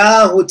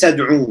إِيَّاهُ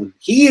تَدْعُونَ,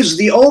 he is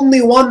the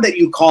only one that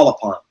you call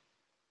upon.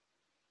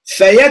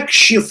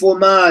 فَيَكْشِفُ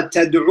مَا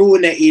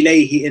تَدْعُونَ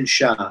إِلَيْهِ إِنْ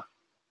شَاءَ,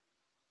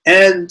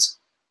 and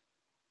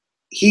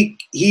he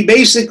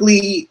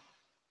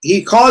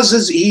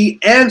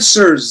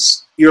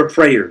answers your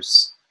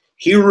prayers.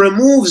 He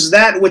removes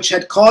that which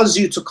had caused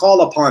you to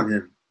call upon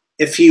him,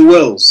 if he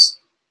wills.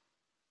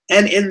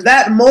 And in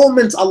that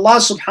moment, Allah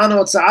subhanahu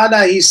wa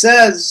ta'ala, he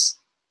says,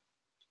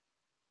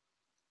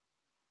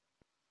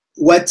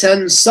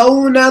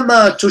 وَتَنْسَوْنَ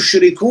مَا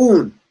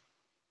تُشْرِكُونَ.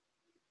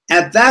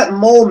 At that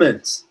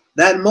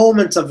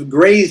moment of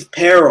grave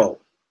peril,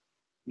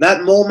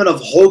 that moment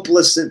of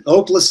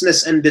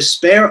hopelessness and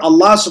despair,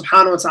 Allah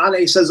subhanahu wa ta'ala,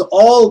 He says,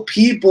 all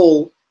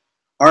people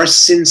are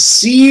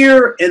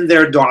sincere in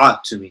their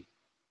dua to me.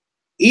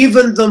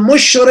 Even the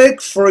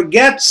mushrik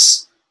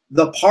forgets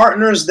the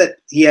partners that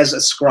he has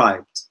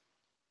ascribed.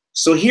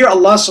 So here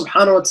Allah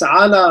subhanahu wa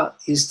ta'ala,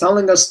 He's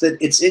telling us that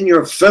it's in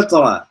your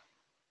fitrah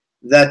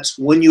that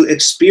when you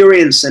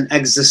experience an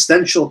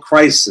existential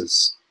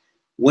crisis,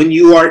 when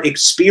you are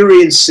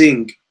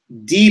experiencing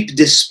deep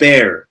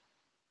despair,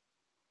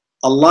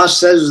 Allah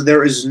says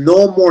there is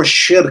no more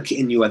shirk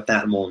in you at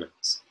that moment.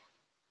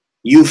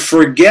 You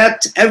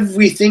forget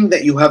everything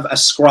that you have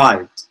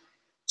ascribed.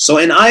 So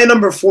in ayah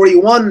number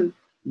 41,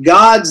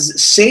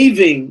 God's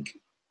saving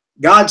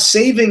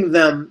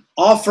them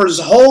offers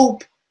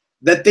hope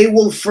that they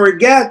will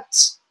forget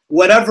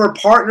whatever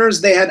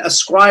partners they had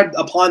ascribed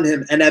upon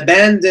Him and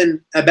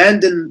abandon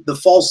the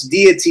false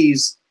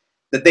deities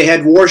that they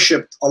had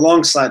worshipped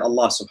alongside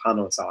Allah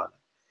subhanahu wa ta'ala.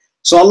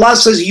 So Allah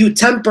says, you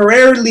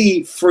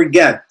temporarily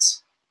forget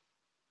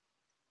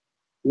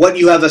what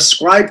you have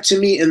ascribed to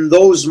me in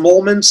those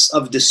moments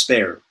of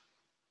despair.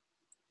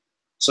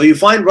 So you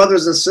find,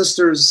 brothers and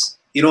sisters,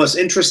 it's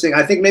interesting.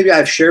 I think maybe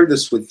I've shared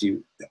this with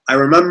you. I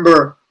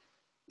remember,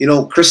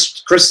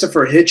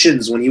 Christopher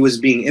Hitchens, when he was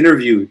being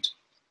interviewed.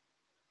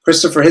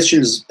 Christopher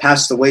Hitchens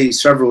passed away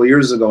several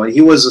years ago, and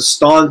he was a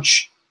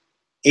staunch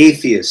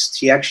atheist.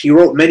 He actually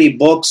wrote many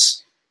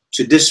books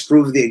to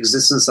disprove the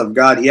existence of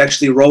God. He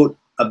actually wrote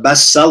a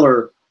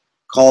bestseller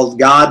called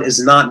God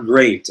is Not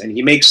Great, and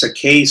he makes a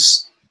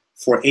case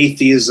for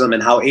atheism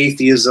and how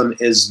atheism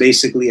is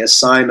basically a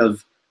sign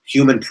of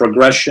human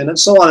progression and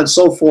so on and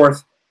so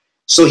forth.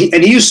 So he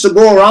used to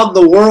go around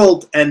the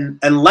world and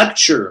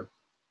lecture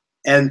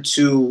and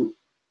to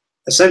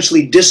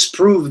essentially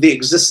disprove the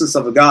existence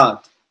of a God.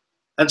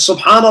 And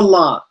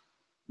subhanallah,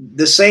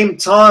 the same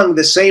tongue,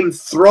 the same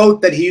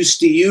throat that he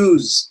used to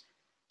use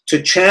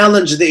to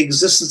challenge the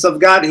existence of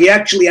God, he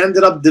actually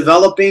ended up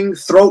developing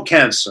throat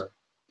cancer.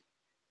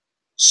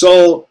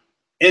 So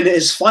in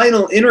his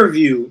final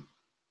interview,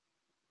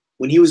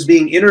 when he was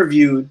being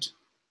interviewed,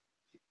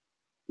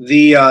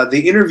 the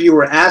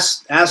interviewer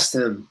asked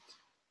him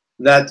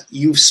that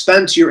you've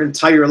spent your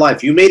entire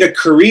life, you made a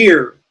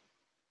career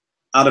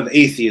out of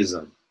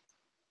atheism.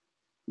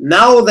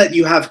 Now that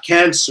you have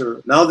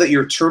cancer, now that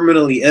you're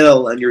terminally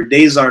ill and your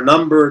days are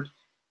numbered,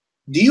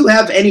 do you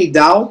have any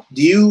doubt?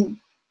 Do you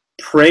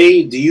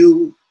pray? Do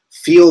you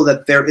feel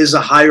that there is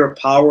a higher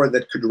power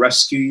that could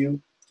rescue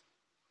you?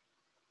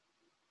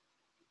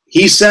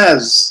 He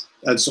says,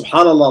 and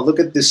subhanAllah, look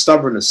at this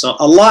stubbornness. So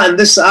Allah in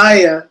this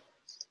ayah,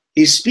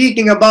 He's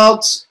speaking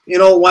about,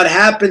 what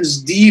happens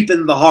deep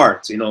in the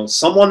heart.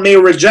 Someone may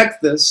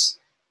reject this,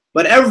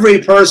 but every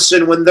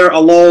person, when they're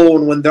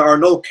alone, when there are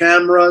no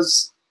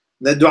cameras,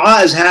 the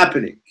dua is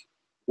happening,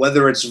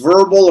 whether it's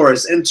verbal or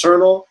it's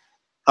internal.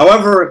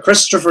 However,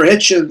 Christopher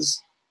Hitchens,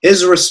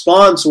 his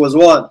response was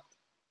what?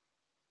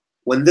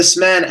 When this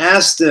man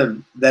asked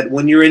him that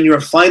when you're in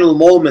your final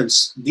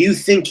moments, do you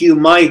think you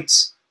might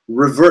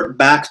revert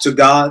back to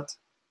God?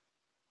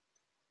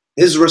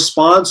 His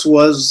response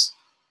was,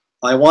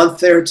 I want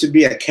there to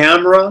be a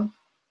camera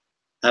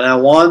and I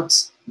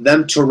want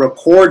them to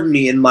record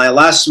me in my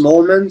last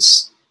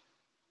moments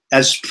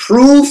as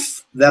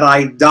proof that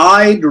I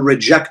died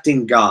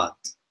rejecting God.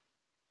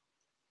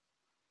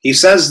 He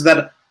says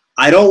that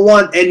I don't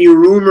want any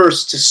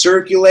rumors to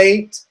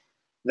circulate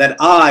that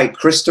I,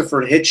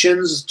 Christopher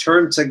Hitchens,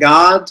 turned to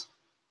God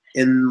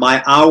in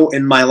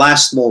my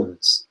last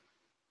moments.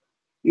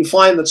 You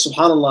find that,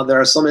 subhanAllah, there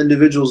are some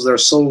individuals that are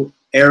so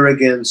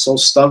arrogant, so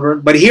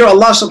stubborn. But here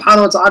Allah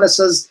subhanahu wa ta'ala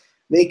says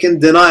they can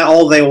deny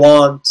all they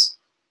want.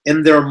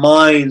 In their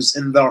minds,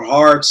 in their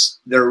hearts,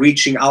 they're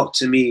reaching out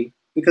to me.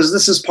 Because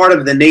this is part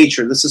of the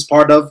nature. This is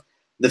part of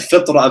the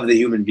fitrah of the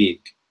human being.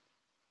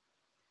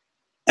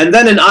 And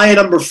then in ayah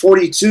number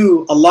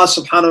 42, Allah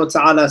subhanahu wa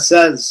ta'ala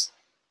says,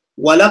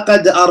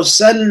 وَلَقَدْ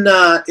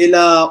أَرْسَلْنَا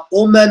إِلَىٰ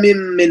أُمَمٍ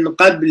مِّن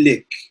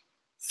قَبْلِكَ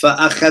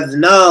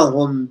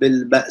فَأَخَذْنَاهُمْ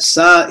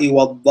بِالْبَأْسَاءِ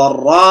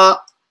وَالضَّرَّاءِ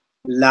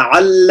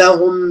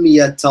لَعَلَّهُمْ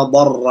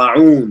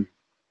يَتَضَرَّعُونَ.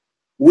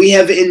 We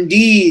have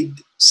indeed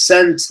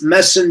sent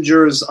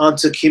messengers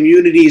onto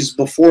communities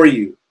before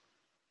you,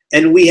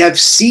 and we have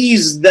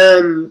seized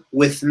them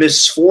with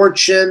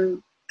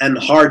misfortune and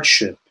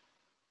hardship,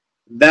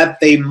 that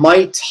they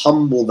might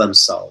humble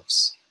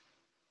themselves.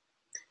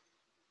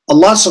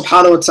 Allah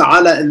subhanahu wa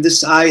ta'ala in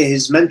this ayah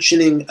is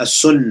mentioning a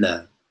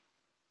sunnah,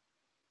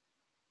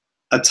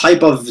 a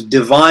type of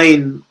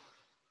divine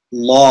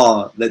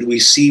law that we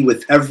see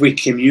with every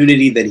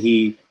community that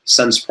He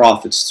sends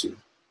prophets to.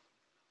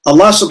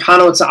 Allah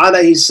subhanahu wa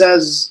ta'ala, He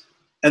says,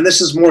 and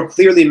this is more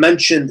clearly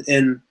mentioned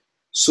in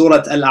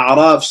Surah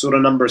Al-A'raf, Surah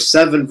number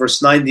 7,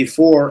 verse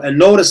 94. And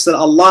notice that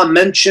Allah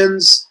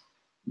mentions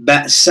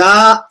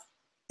Ba'sa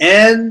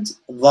and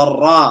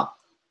Dharra.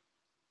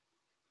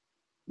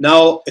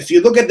 Now, if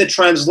you look at the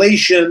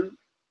translation,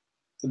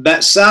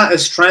 Ba'sa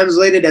is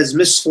translated as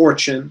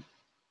misfortune,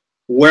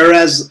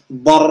 whereas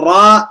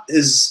darra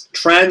is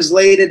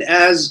translated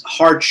as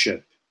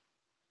hardship.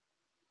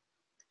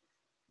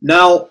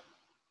 Now,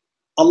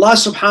 Allah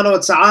subhanahu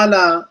wa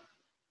ta'ala,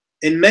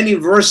 in many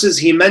verses,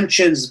 He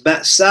mentions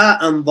ba'sa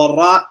and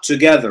darra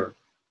together.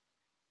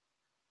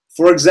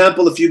 For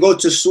example, if you go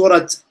to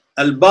Surah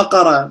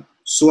Al-Baqarah,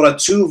 Surah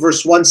 2,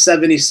 verse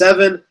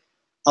 177,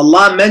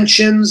 Allah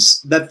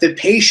mentions that the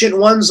patient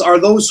ones are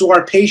those who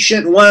are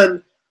patient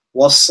when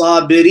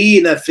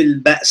وَالصَّابِرِينَ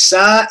فِي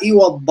الْبَأْسَاءِ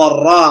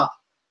وَالضَّرَّاءِ,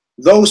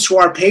 those who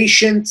are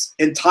patient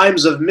in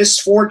times of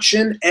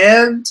misfortune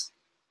and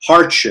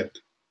hardship.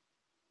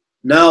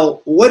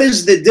 Now, what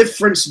is the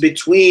difference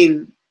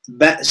between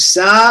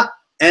ba'sa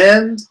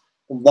and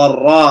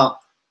darra?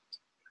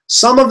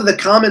 Some of the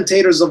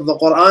commentators of the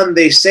Quran,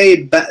 they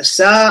say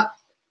ba'sa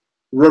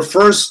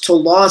refers to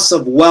loss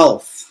of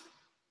wealth,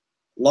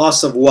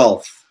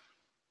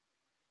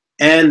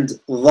 and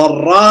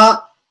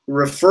darra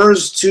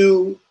refers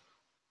to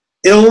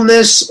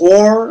illness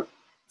or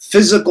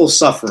physical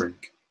suffering.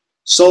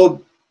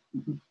 So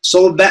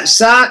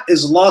ba'sa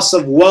is loss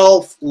of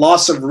wealth,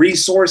 loss of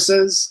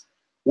resources,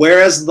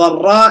 whereas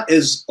darra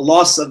is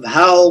loss of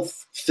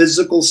health,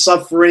 physical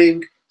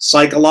suffering,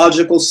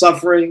 psychological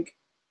suffering.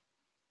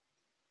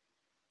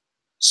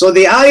 So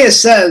the ayah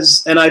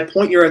says, and I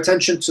point your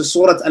attention to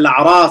Surah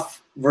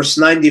Al-A'raf, verse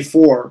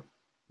 94,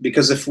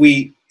 because if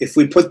we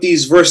put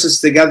these verses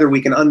together,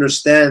 we can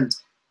understand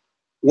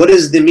what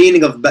is the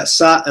meaning of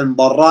ba'sa and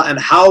darra and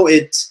how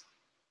it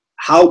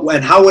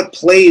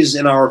plays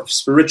in our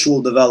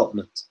spiritual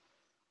development.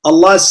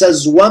 Allah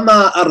says,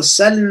 وَمَا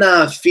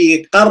أَرْسَلْنَا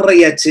فِي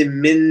قَرْيَةٍ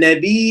مِّن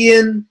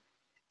نَبِيٍّ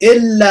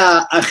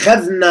إِلَّا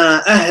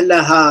أَخَذْنَا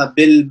أَهْلَهَا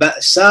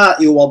بِالْبَأْسَاءِ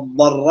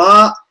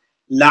وَالضَّرَّاءِ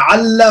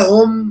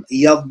لَعَلَّهُمْ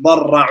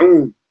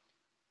يَضَّرَّعُونَ.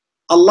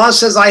 Allah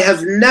says, I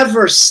have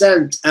never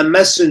sent a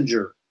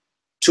messenger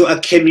to a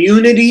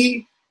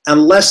community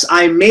unless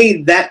I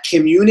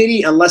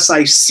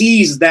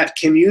seized that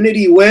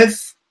community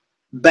with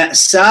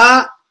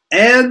ba'sa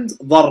and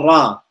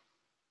darra.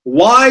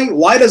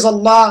 Why does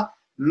Allah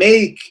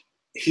make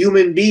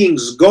human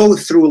beings go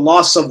through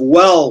loss of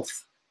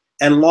wealth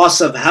and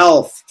loss of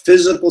health,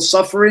 physical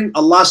suffering?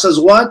 Allah says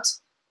what?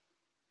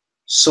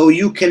 So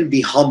you can be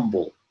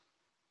humble.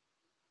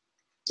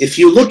 If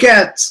you look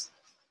at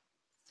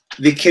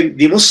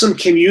the Muslim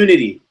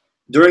community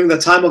during the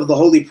time of the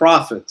Holy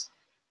Prophet,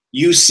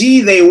 you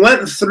see they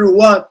went through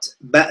what?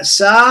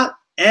 Ba'sa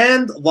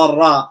and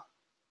darra.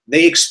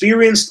 They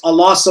experienced a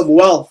loss of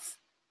wealth.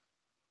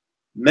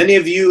 Many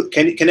of you,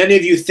 can any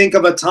of you think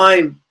of a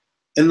time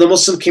in the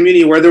Muslim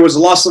community where there was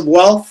loss of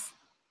wealth?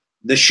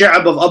 The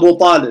Shi'ab of Abu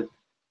Talib,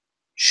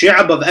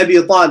 Shi'ab of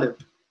Abi Talib,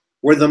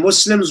 where the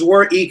Muslims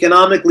were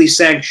economically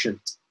sanctioned.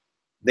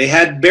 They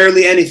had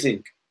barely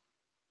anything.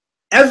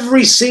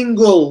 Every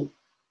single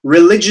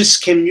religious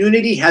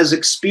community has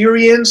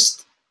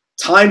experienced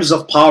times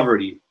of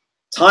poverty,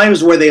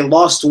 times where they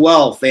lost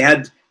wealth, they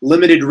had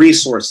limited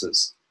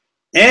resources.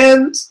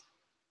 And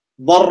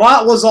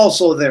darra was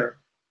also there.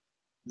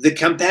 The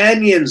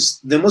companions,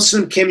 the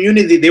Muslim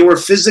community, they were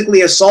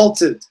physically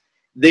assaulted.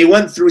 They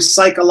went through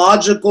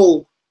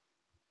psychological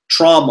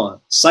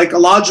trauma,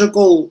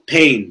 psychological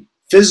pain,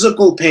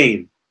 physical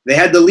pain. They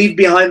had to leave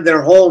behind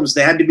their homes.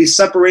 They had to be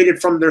separated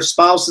from their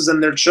spouses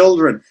and their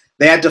children.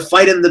 They had to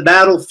fight in the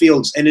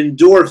battlefields and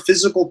endure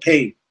physical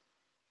pain.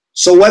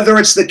 So whether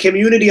it's the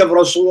community of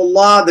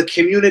Rasulullah, the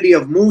community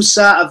of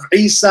Musa, of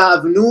Isa,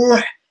 of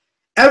Nuh,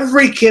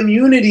 every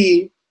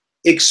community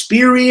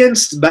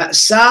experienced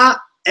ba'sa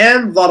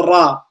and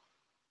darra.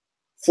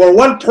 For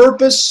what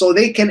purpose? So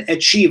they can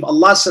achieve.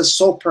 Allah says,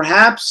 so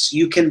perhaps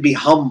you can be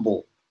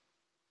humble.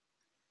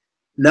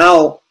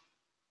 Now,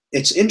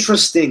 it's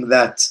interesting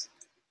that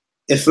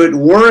if it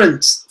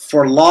weren't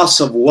for loss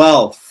of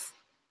wealth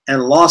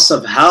and loss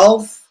of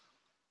health,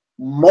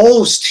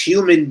 most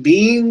human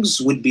beings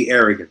would be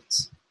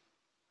arrogant.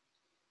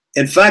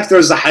 In fact,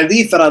 there's a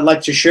hadith that I'd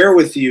like to share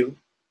with you.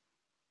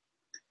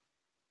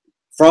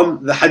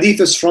 The hadith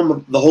is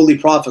from the Holy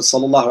Prophet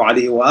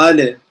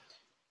ﷺ,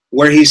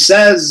 where he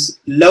says,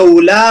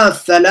 لَوْلَا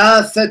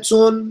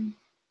ثَلَاثَةٌ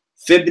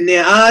فِي ابْنِ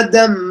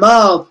آدَمْ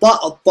مَا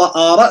طَأْطَأَ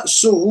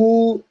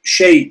رَأْسُهُ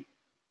شَيْءٍ.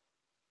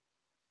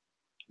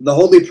 The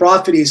Holy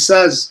Prophet, he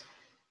says,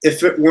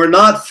 if it were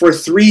not for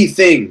three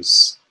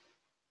things,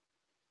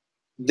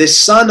 the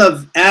son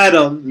of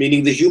Adam,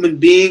 meaning the human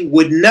being,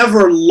 would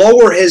never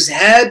lower his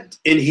head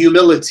in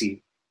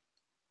humility.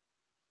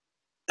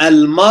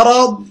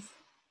 Al-marad,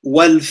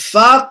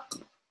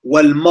 wal-faqr,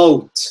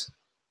 wal-maut.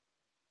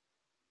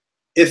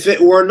 If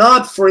it were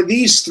not for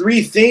these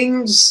three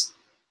things,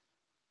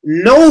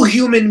 no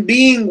human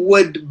being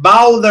would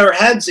bow their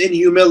heads in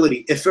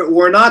humility. If it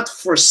were not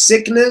for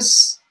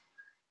sickness,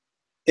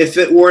 if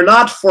it were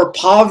not for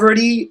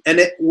poverty, and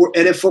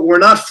if it were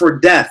not for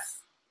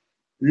death,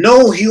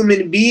 no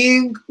human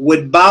being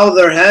would bow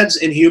their heads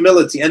in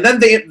humility. And then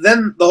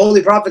the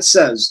Holy Prophet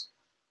says,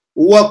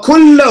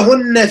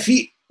 وَكُلَّهُنَّ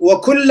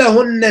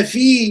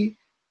فِي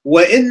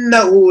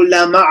وَإِنَّهُ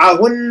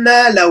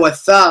لَمَعَهُنَّ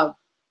لَوَثَّاقٌ.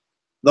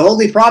 The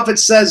Holy Prophet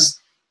says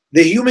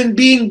the human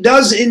being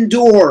does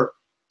endure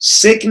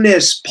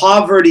sickness,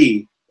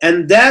 poverty,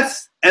 and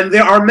death, and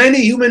there are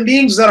many human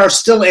beings that are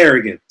still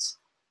arrogant.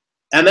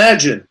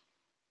 Imagine,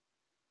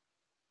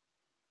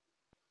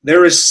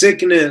 there is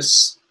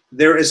sickness,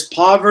 there is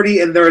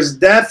poverty, and there is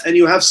death, and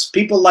you have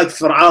people like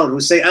Fir'aun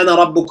who say, أَنَا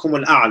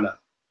رَبُّكُمُ الْأَعْلَى.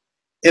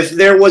 If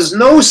there was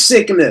no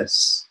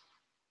sickness,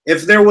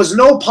 if there was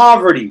no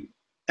poverty,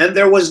 and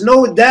there was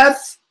no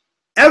death,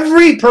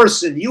 every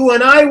person, you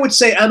and I, would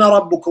say,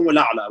 أَنَا رَبُّكُمُ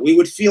الْأَعْلَى. We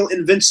would feel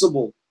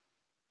invincible.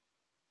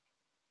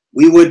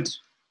 We would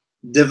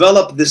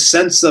develop the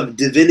sense of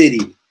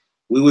divinity.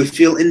 We would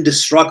feel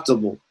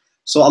indestructible.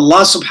 So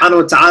Allah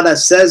subhanahu wa ta'ala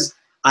says,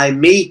 I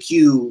make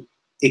you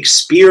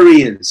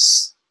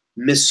experience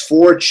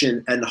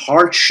misfortune and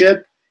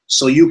hardship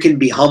so you can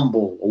be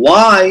humble.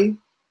 Why?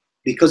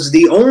 Because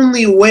the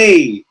only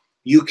way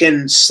you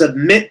can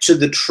submit to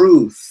the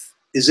truth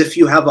is if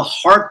you have a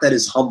heart that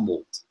is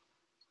humbled.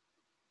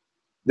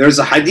 There's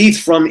a hadith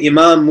from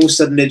Imam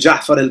Musa ibn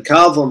Ja'far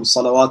al-Kadhim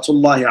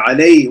salawatullahi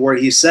alayhi where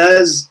he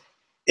says,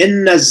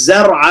 إِنَّ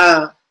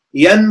الزَّرْعَ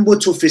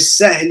يَنْبُتُ فِي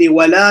السَّهْلِ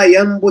وَلَا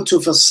يَنْبُتُ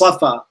فِي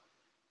الصَّفَا.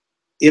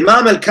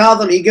 Imam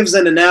al-Kadhim, he gives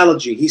an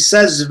analogy. He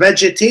says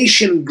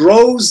vegetation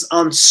grows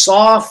on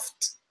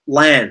soft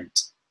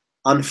land,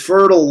 on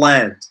fertile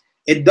land.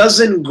 It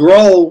doesn't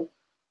grow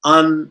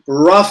on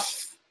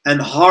rough and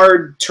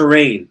hard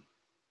terrain.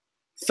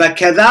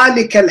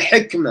 فَكَذَلِكَ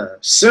الْحِكْمَةِ.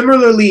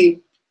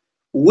 Similarly,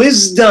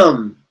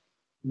 wisdom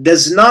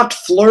does not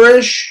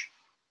flourish.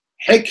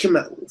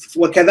 فَكَذَلِكَ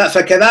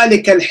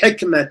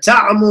الْحِكْمَةِ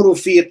تَعْمُرُ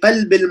فِي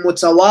قَلْبِ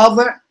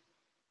الْمُتَوَاضِعِ.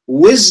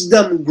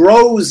 Wisdom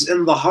grows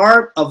in the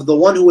heart of the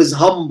one who is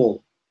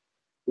humble.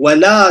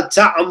 وَلَا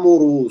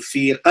تَعْمُرُ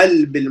فِي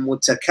قَلْبِ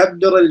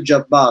الْمُتَكَبِّرِ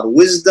الْجَبَّارِ.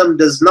 Wisdom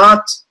does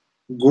not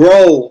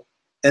grow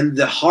in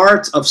the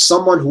heart of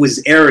someone who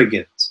is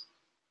arrogant.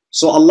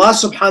 So Allah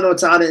subhanahu wa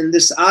ta'ala in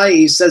this ayah,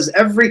 He says,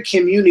 every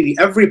community,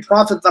 every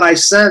prophet that I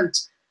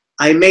sent,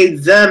 I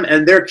made them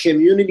and their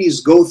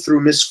communities go through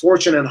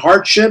misfortune and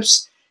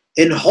hardships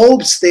in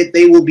hopes that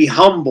they will be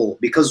humble.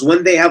 Because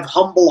when they have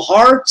humble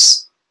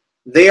hearts,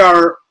 they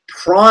are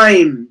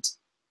primed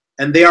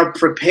and they are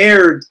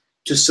prepared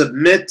to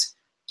submit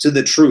to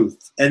the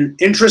truth. And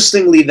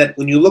interestingly, that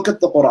when you look at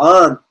the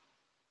Quran,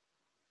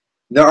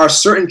 there are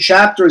certain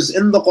chapters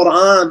in the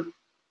Quran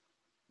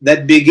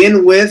that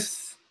begin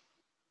with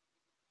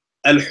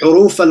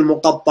al-huruf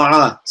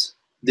al-muqatta'at,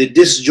 the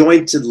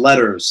disjointed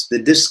letters, the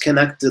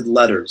disconnected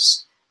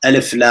letters.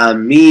 Alif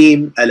lam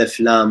mim, alif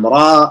lam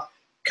ra,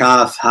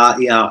 kaf ha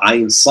ya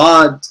ayn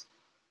sad.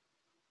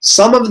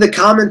 Some of the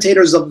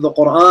commentators of the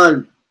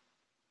Quran,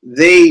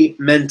 they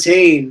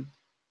maintain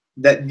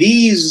that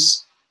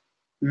these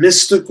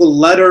mystical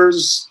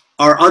letters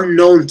are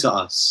unknown to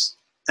us.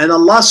 And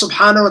Allah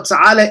subhanahu wa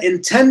ta'ala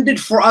intended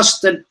for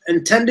us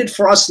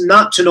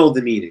not to know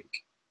the meaning.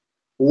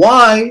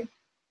 Why?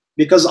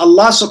 Because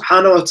Allah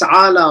subhanahu wa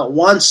ta'ala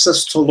wants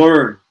us to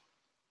learn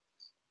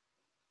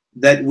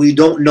that we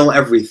don't know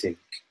everything.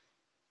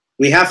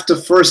 We have to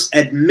first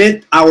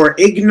admit our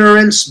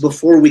ignorance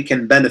before we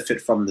can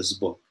benefit from this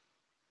book.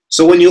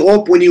 So when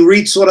you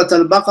read Surah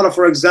Al-Baqarah,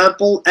 for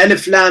example,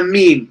 Alif Lam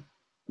Mim,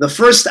 the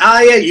first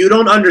ayah, you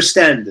don't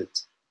understand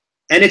it.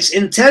 And it's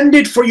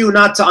intended for you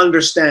not to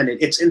understand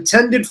it. It's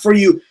intended for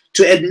you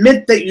to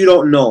admit that you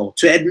don't know,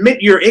 to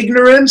admit your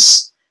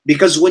ignorance,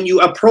 because when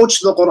you approach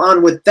the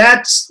Quran with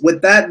that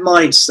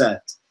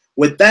mindset,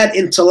 with that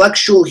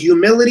intellectual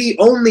humility,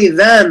 only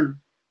then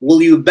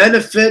will you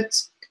benefit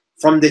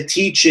from the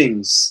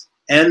teachings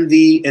and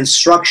the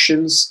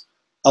instructions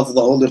of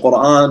the Holy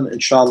Quran.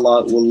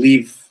 Inshallah, we'll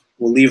leave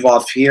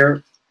off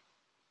here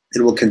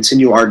and we'll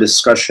continue our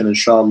discussion,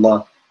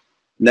 inshallah,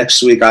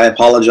 next week. I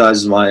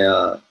apologize,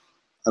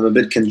 I'm a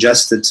bit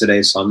congested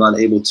today, so I'm not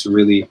able to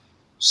really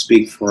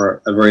speak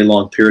for a very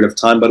long period of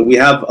time, but we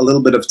have a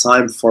little bit of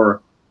time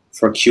for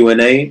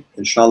Q&A.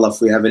 Inshallah,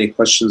 if we have any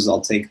questions,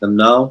 I'll take them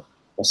now.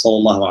 وصلى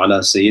الله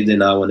على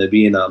سيدنا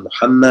ونبينا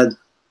محمد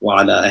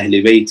وعلى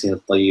أهل بيته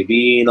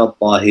الطيبين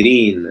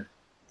الطاهرين.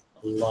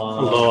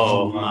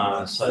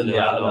 اللهم صل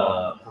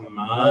على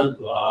محمد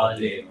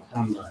وآل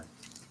محمد.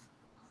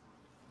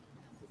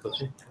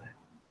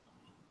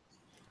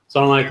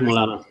 Assalamu alaikum,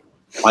 Maulana.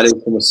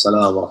 Alaikum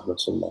assalam wa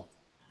rahmatullah.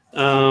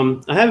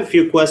 I have a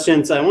few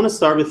questions. I want to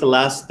start with the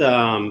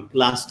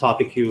last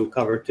topic you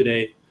covered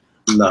today.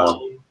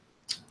 No.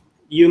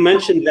 You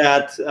mentioned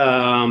that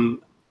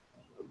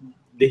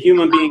the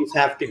human beings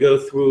have to go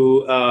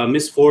through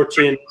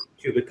misfortune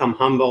to become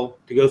humble,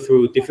 to go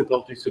through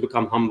difficulties to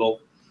become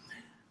humble.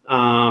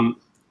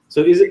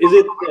 So is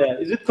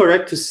it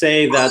correct to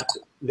say that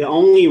the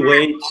only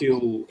way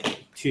to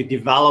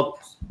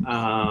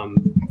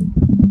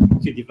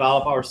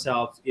develop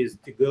ourselves is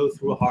to go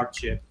through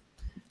hardship?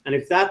 And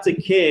if that's the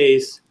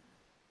case,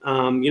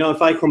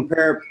 if I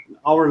compare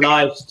our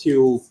lives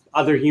to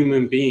other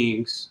human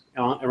beings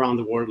around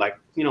the world, like,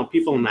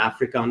 people in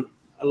Africa, and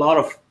a lot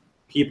of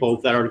people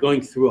that are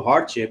going through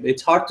hardship,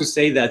 it's hard to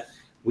say that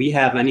we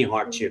have any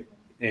hardship,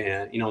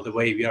 you know, the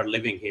way we are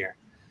living here.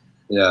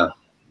 Yeah.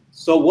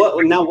 So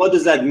what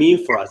does that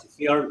mean for us?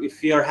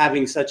 If we are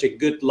having such a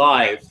good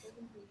life,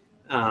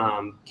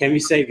 can we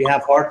say we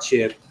have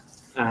hardship?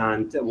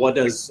 And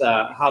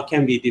how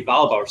can we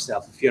develop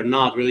ourselves if you're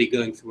not really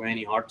going through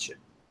any hardship?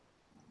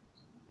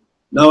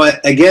 Now,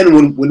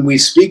 again, when we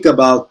speak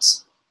about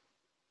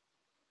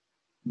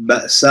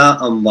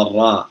ba'sa and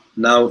dharra,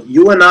 now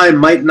you and I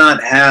might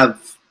not have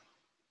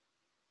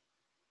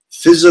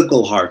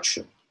physical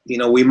hardship. You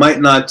know, we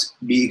might not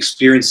be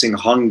experiencing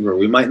hunger.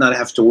 We might not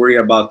have to worry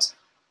about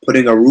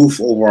putting a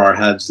roof over our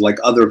heads like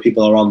other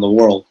people around the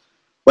world.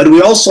 But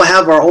we also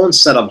have our own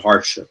set of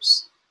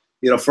hardships.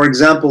 You know, for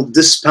example,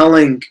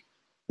 dispelling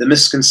the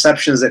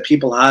misconceptions that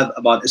people have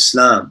about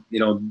Islam, you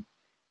know,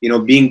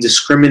 being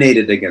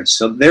discriminated against.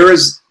 So there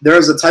is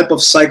a type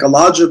of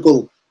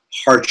psychological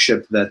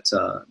hardship that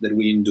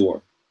we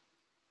endure.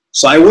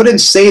 So I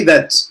wouldn't say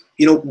that,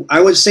 you know,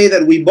 I would say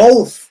that we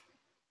both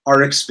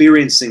are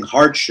experiencing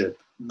hardship,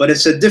 but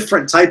it's a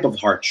different type of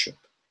hardship.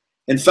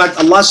 In fact,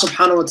 Allah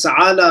subhanahu wa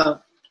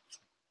ta'ala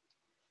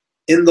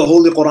in the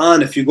Holy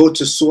Quran, if you go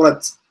to Surah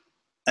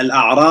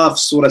Al-A'raf,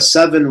 Surah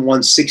 7,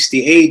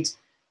 168,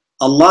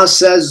 Allah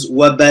says,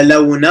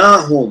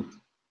 وَبَلَوْنَاهُمْ.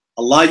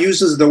 Allah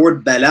uses the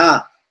word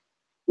bala.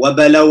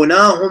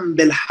 وَبَلَوْنَاهُمْ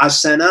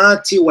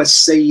بِالْحَسَنَاتِ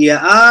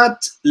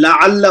وَالسَّيِّئَاتِ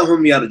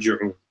لَعَلَّهُمْ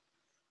يَرْجِعُونَ.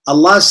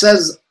 Allah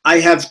says, I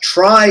have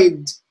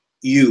tried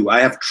you. I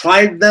have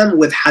tried them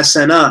with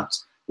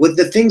hasanat, with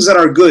the things that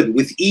are good,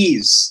 with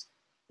ease,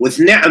 with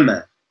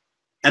ni'mah.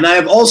 And I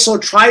have also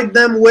tried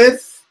them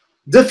with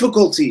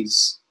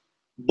difficulties.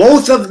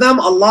 Both of them,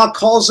 Allah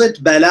calls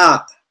it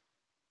bala.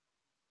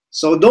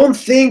 So don't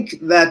think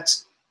that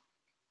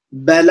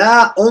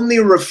bala only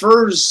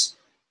refers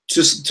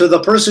to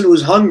the person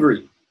who's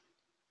hungry.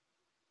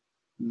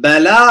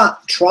 Bala,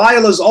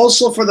 trial, is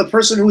also for the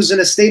person who's in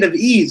a state of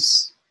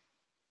ease.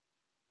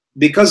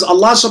 Because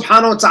Allah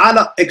subhanahu wa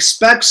ta'ala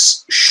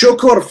expects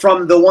shukr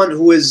from the one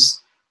who's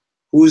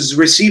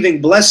receiving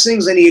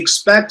blessings, and He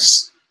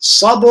expects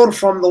sabr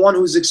from the one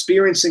who's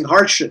experiencing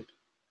hardship.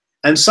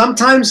 And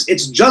sometimes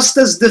it's just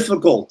as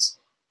difficult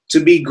to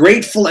be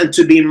grateful and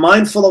to be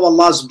mindful of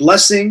Allah's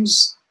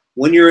blessings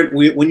when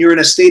you're in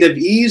a state of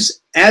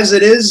ease, as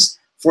it is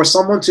for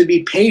someone to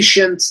be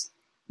patient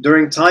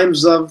during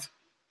times of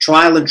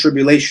trial and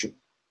tribulation.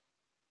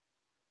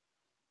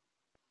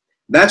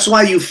 That's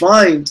why you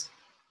find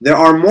there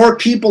are more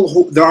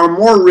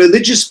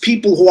religious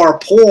people who are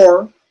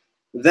poor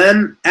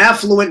than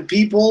affluent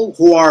people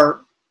who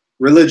are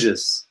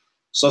religious.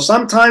 So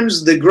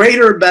sometimes the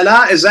greater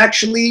bala is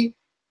actually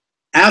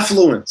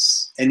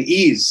affluence and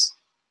ease,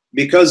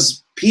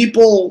 because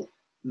people,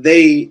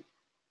 they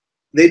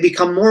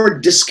become more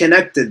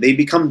disconnected, they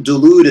become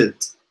deluded,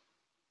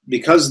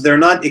 because they're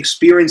not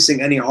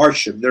experiencing any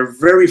hardship. They're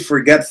very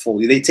forgetful.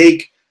 They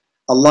take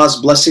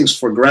Allah's blessings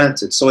for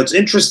granted. So it's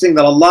interesting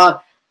that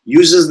Allah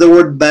uses the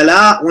word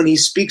bala when He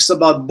speaks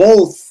about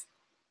both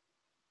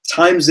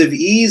times of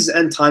ease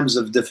and times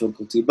of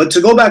difficulty. But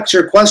to go back to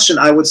your question,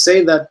 I would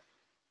say that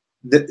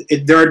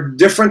there are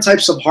different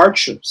types of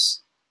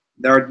hardships.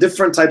 There are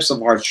different types of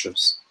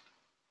hardships.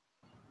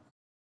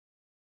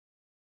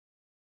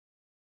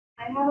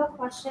 I have a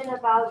question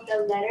about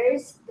the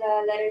letters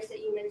that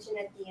you mentioned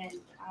at the end,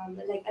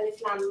 like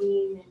Alif Lam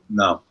Mim.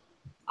 No.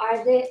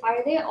 Are they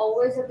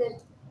always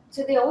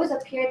so they always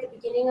appear at the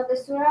beginning of the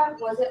surah?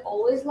 Was it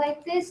always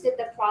like this? Did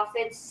the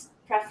prophets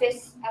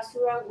preface a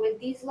surah with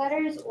these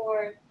letters,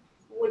 or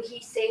would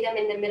he say them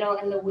in the middle,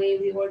 and the way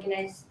we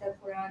organize the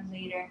Quran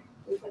later,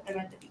 we put them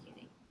at the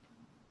beginning?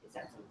 Is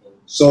that something?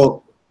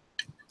 So,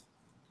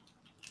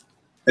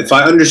 if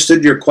I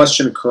understood your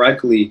question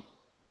correctly,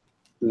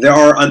 there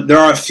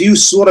are a few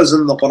surahs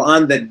in the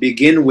Quran that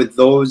begin with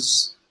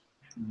those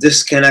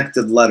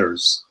disconnected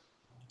letters.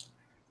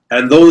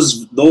 And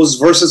those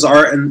verses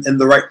are in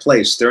the right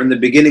place. They're in the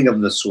beginning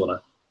of the surah.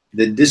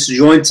 The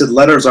disjointed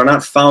letters are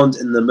not found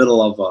in the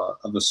middle of a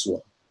surah.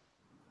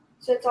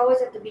 So it's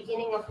always at the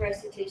beginning of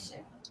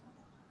recitation.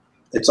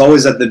 It's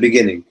always at the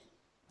beginning.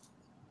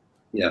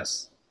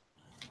 Yes.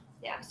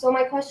 Yeah. So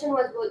my question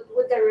was,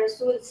 would the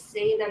Rasul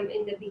say them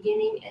in the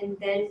beginning and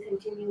then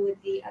continue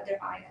with the other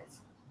ayahs?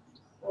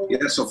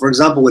 Yeah. So for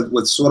example,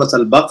 with Surah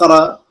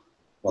Al-Baqarah,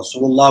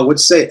 Rasulullah would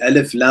say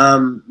Alif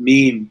Lam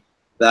Mim.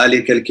 He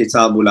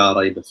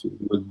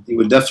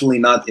would definitely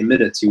not omit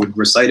it. He would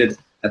recite it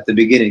at the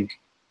beginning.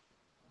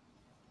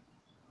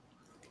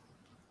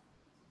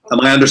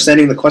 Am I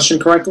understanding the question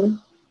correctly?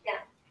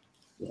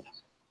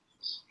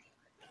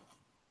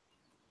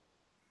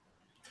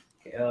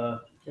 Yeah.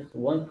 Just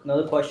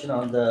another question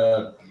on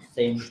the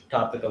same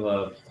topic of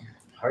a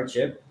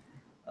hardship.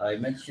 I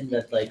mentioned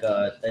that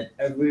that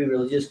every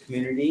religious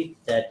community,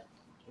 that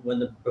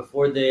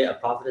before a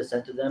prophet is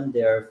sent to them,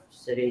 they're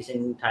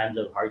facing times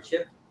of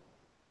hardship.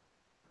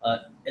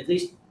 At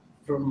least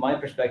from my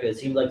perspective, it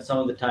seems like some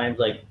of the times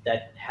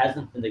that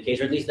hasn't been the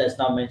case, or at least that's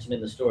not mentioned in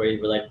the story.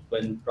 Where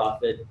when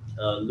Prophet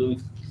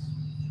Lut's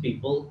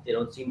people, they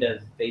don't seem to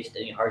have faced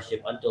any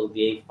hardship until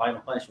the final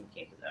punishment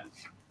came to them.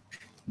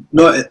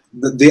 No,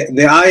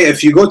 the ayah,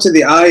 if you go to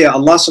the ayah,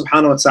 Allah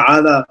subhanahu wa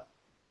ta'ala,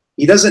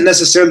 He doesn't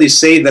necessarily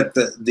say that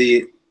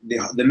the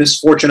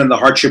misfortune and the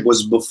hardship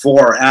was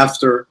before or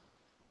after.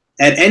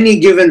 At any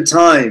given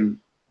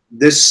time,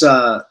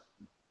 the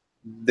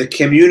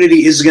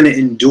community is going to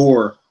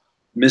endure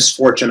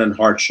misfortune and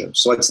hardship.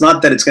 So it's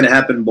not that it's going to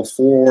happen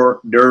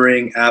before,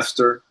 during,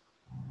 after.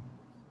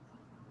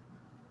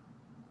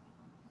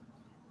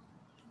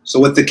 So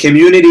with the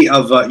community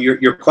of,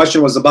 your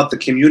question was about the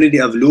community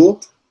of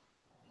Lut?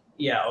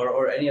 Yeah,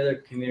 or any other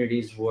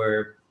communities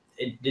where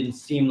it didn't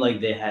seem like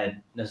they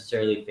had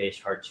necessarily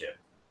faced hardship.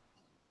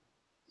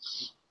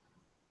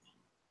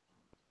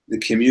 The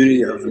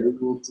community of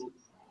Lut.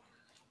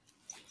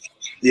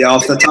 Yeah,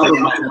 off the top of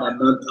my head,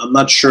 I'm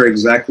not sure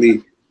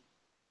exactly.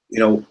 You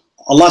know,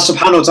 Allah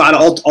subhanahu wa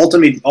ta'ala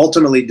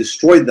ultimately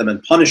destroyed them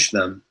and punished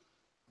them.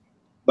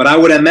 But I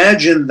would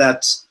imagine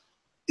that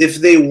if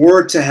they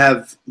were to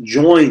have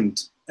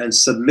joined and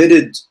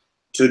submitted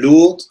to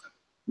Lut,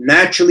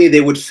 naturally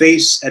they would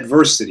face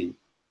adversity.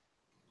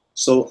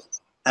 So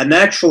a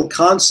natural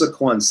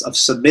consequence of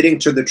submitting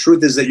to the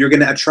truth is that you're going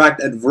to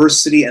attract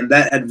adversity, and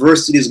that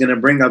adversity is going to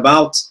bring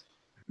about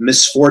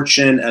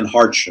misfortune and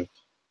hardship.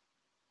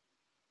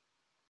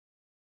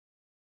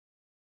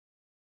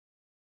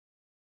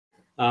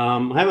 I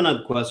have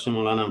another question,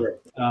 Maulana.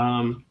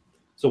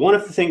 So one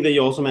of the things that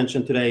you also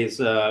mentioned today is,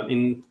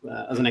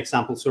 as an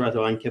example, Surah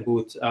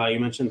Al-Ankabut, you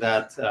mentioned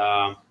that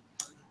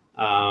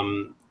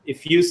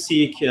if you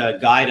seek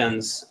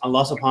guidance,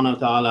 Allah subhanahu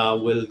wa ta'ala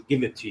will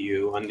give it to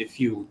you, and if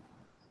you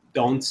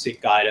don't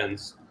seek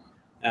guidance,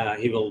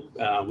 He will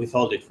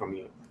withhold it from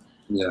you.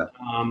 Yeah.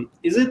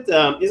 Is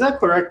that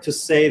correct to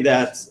say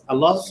that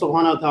Allah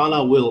subhanahu wa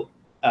ta'ala will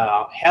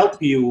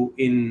help you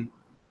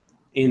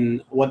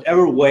in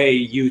whatever way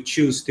you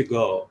choose to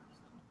go?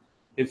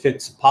 If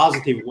it's a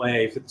positive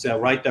way, if it's a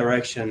right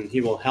direction, He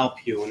will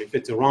help you, and if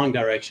it's a wrong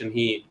direction,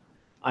 He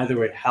either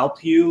will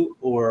help you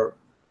or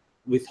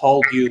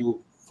withhold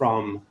you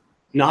from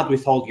not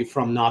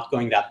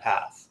going that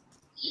path.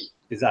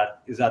 Is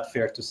that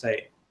fair to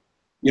say?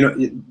 You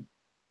know,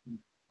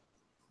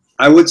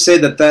 I would say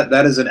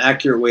that is an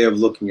accurate way of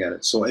looking at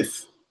it. So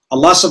if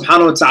Allah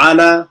subhanahu wa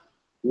ta'ala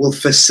will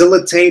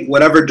facilitate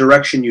whatever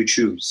direction you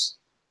choose.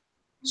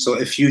 So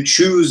if you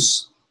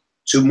choose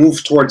to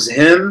move towards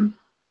Him,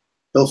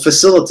 He'll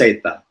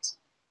facilitate that.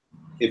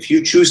 If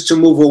you choose to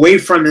move away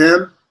from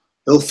Him,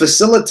 He'll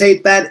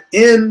facilitate that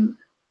in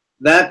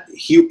that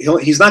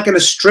He's not going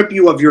to strip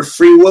you of your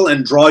free will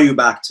and draw you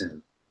back to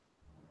Him.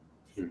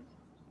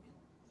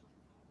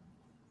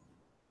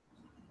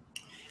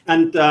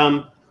 And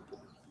the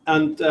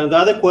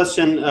other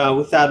question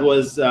with that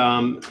was,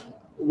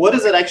 what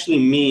does it actually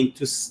mean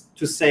to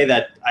say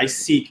that I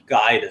seek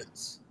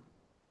guidance?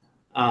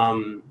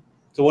 So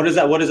what does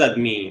that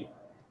mean?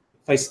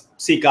 If I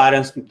seek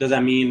guidance, does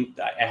that mean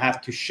I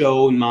have to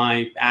show in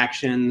my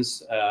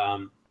actions,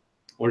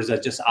 or is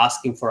that just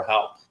asking for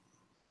help?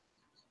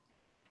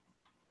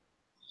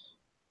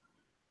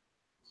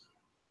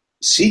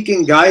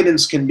 Seeking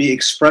guidance can be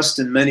expressed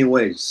in many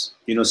ways.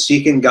 You know,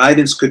 seeking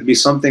guidance could be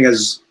something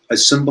as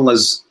simple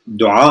as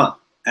dua,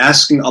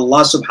 asking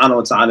Allah subhanahu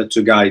wa ta'ala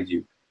to guide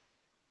you,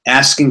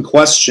 asking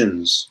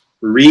questions,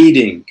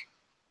 reading,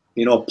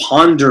 you know,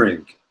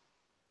 pondering,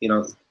 you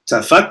know,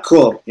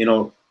 tafakkur, you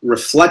know,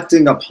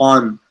 reflecting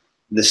upon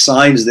the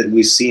signs that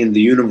we see in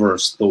the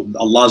universe,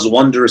 Allah's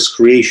wondrous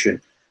creation.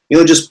 You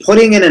know, just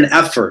putting in an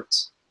effort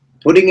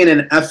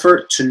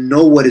to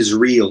know what is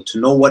real, to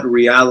know what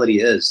reality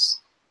is.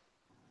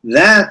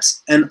 That,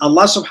 and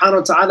Allah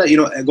subhanahu wa ta'ala, you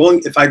know,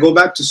 if I go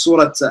back to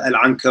Surah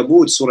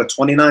Al-Ankabut, Surah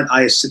 29,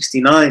 Ayah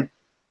 69,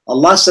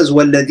 Allah says,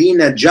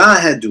 وَالَّذِينَ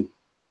جَاهَدُوا.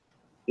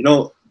 You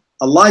know,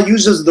 Allah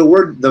uses the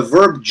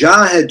verb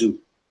jahadu,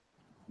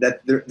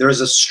 that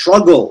there's a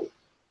struggle.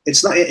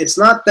 It's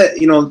not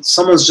that, you know,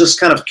 someone's just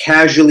kind of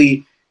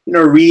casually, you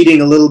know,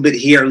 reading a little bit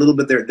here, a little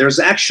bit there. There's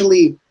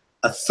actually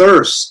a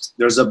thirst.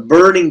 There's a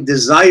burning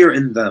desire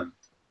in them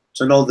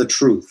to know the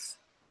truth.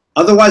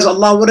 Otherwise,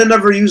 Allah would have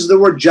never used the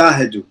word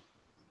jahadu.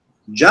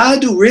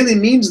 Jahadu really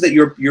means that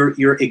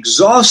you're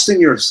exhausting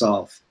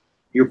yourself.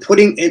 You're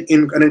putting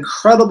in an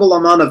incredible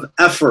amount of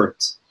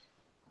effort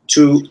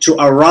to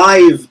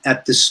arrive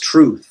at this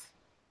truth.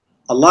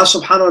 Allah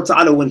subhanahu wa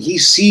ta'ala, when He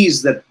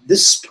sees that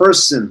this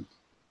person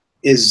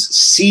is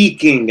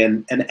seeking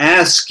and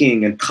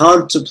asking and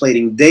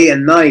contemplating day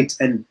and night,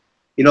 and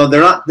you know,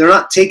 they're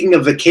not taking a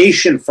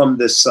vacation from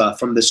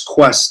this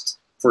quest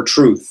for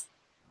truth,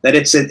 that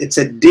it's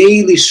a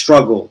daily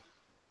struggle.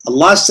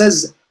 Allah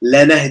says,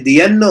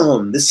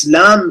 لَنَهْدِيَنَّهُمْ. This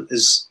lam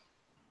is,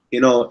 you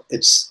know,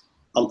 it's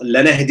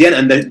لَنَهْدِيَنَّ,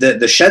 and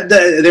the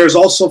shadda there's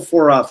also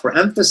for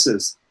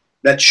emphasis,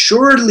 that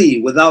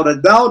surely, without a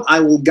doubt, I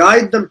will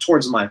guide them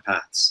towards my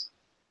paths.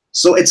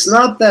 So it's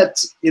not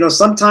that, you know,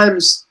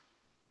 sometimes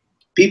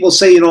people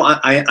say, you know,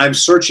 I'm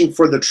searching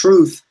for the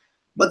truth,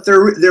 but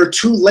they're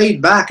too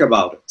laid back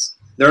about it.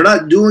 They're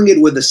not doing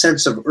it with a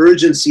sense of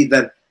urgency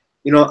that,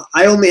 you know,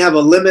 I only have a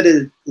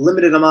limited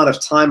amount of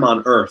time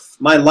on earth.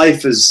 My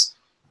life has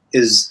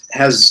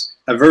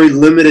a very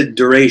limited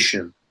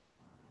duration,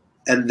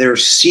 and they're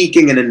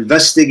seeking and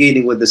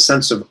investigating with a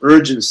sense of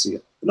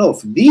urgency. No,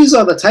 these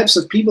are the types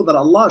of people that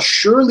Allah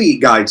surely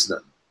guides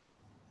them.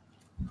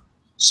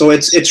 So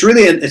it's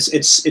really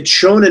it's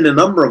shown in a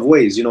number of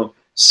ways. You know,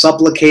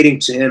 supplicating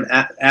to Him,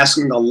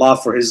 asking Allah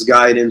for His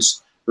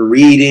guidance,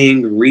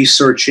 reading,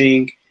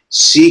 researching,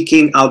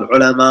 seeking out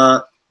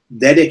ulama,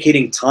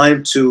 dedicating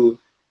time to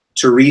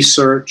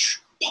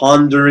research,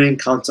 pondering,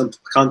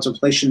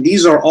 contemplation.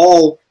 These are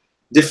all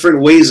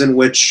different ways in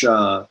which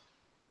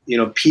you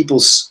know, people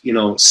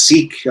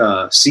seek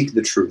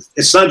the truth.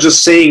 It's not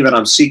just saying that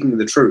I'm seeking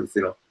the truth.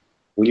 You know,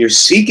 when you're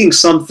seeking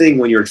something,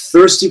 when you're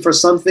thirsty for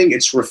something,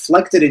 it's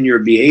reflected in your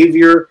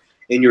behavior,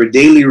 in your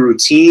daily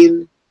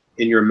routine,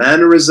 in your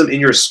mannerism, in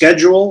your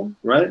schedule,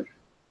 right?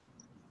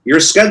 Your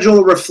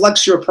schedule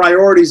reflects your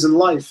priorities in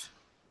life.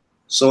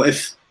 So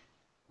if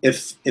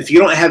you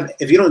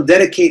don't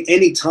dedicate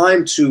any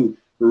time to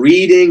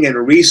reading and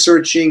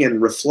researching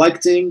and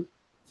reflecting,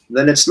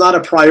 then it's not a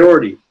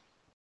priority.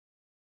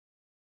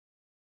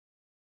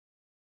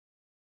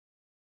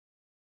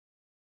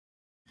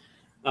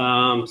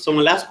 So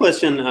my last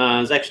question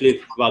is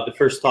actually about the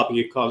first topic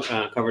you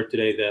covered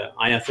today, the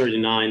Ayah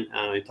 39.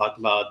 We talked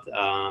about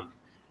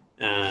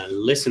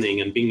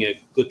listening and being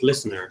a good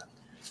listener.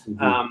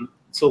 Mm-hmm.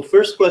 So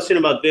first question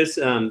about this,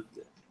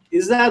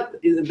 does that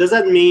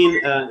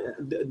mean,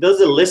 does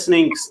the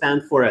listening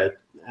stand for it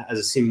as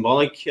a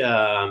symbolic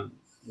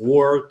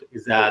word?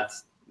 Does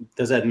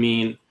that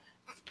mean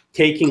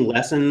taking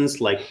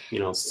lessons, like, you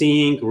know,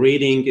 seeing,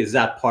 reading? Is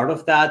that part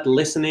of that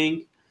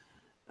listening?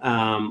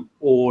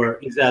 Or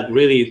is that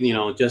really, you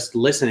know, just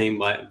listening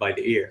by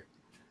the ear?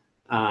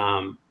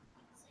 And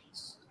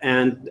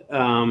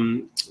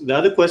the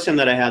other question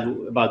that I had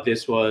about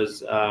this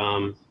was,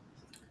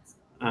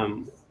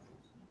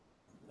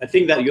 I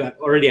think that you have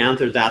already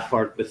answered that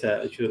part with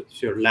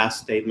your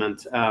last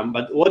statement.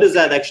 But what does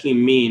that actually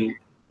mean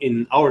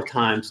in our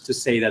times to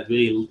say that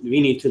we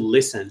need to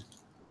listen?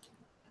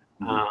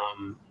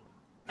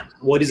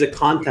 What is the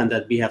content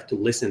that we have to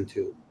listen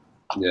to?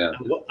 Yeah.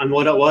 And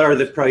what are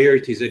the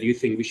priorities that you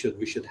think we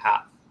should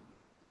have?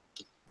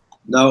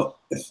 Now,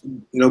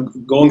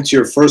 going to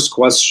your first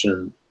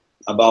question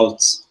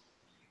about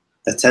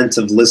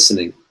attentive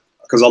listening,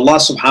 because Allah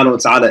subhanahu wa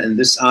ta'ala in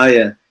this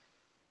ayah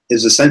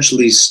is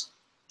essentially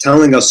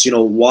telling us,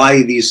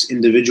 why these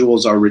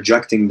individuals are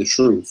rejecting the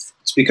truth.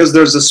 It's because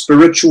there's a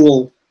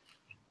spiritual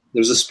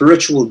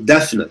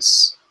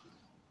deafness.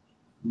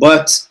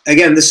 But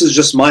again, this is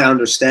just my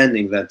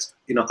understanding that,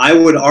 I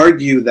would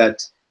argue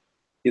that,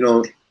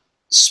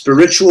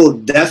 spiritual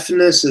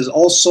deafness is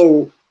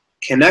also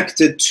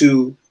connected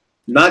to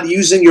not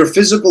using your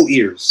physical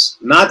ears,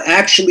 not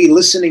actually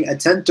listening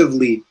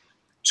attentively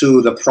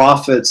to the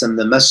prophets and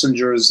the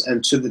messengers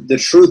and to the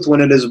truth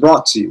when it is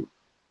brought to you.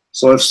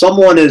 So if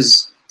someone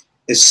is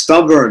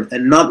stubborn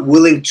and not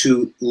willing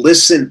to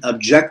listen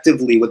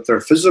objectively with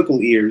their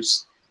physical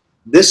ears,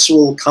 this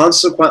will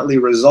consequently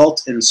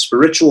result in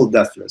spiritual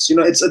deafness.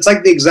 It's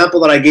like the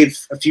example that I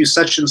gave a few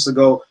sessions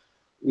ago,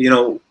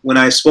 when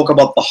I spoke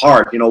about the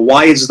heart.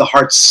 Why is the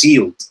heart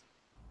sealed?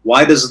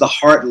 Why does the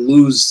heart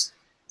lose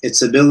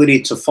its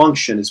ability to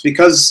function? It's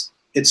because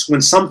it's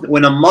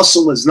when a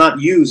muscle is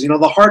not used.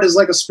 The heart is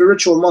like a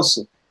spiritual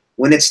muscle.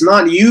 When it's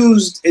not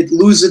used, it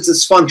loses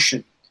its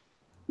function.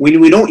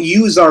 When we don't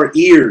use our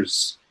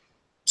ears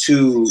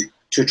to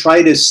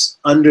try to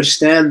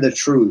understand the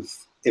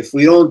truth, if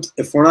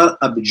we're not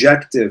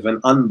objective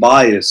and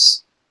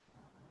unbiased,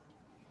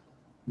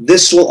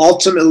 this will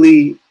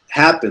ultimately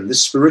happen.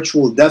 This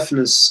spiritual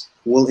deafness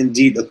will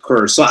indeed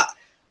occur. So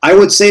I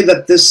would say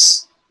that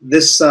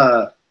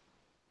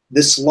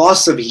this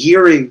loss of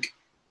hearing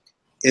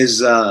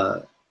is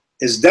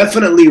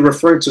definitely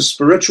referring to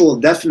spiritual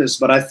deafness,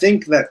 but I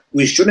think that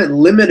we shouldn't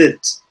limit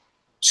it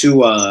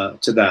to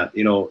that.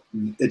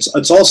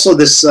 It's also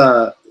this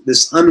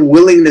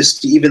unwillingness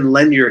to even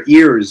lend your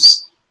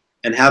ears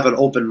and have an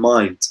open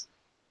mind.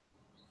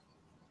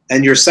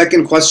 And your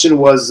second question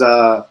was,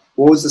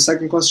 what was the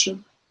second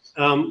question?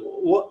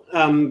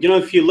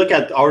 If you look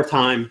at our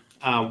time,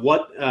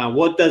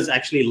 what does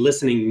actually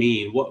listening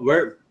mean? What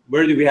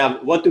do we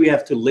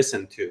have to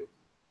listen to?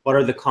 What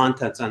are the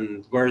contents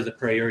and where are the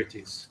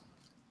priorities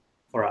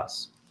for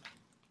us?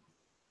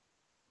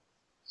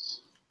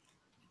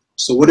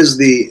 So what is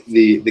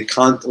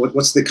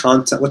what's the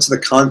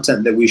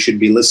content that we should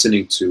be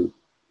listening to?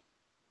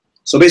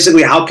 So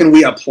basically, how can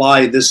we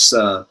apply this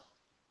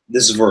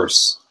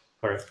verse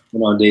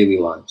in our daily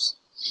lives?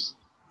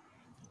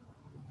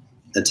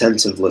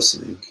 Attentive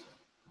listening.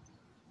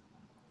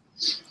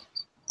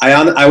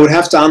 I would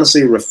have to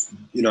honestly,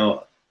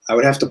 I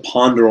would have to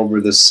ponder over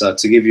this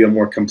to give you a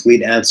more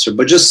complete answer.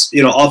 But just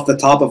off the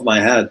top of my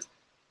head,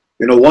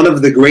 one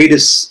of the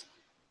greatest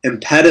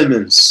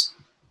impediments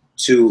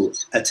to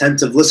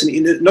attentive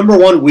listening, number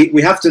one,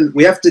 we have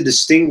to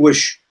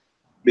distinguish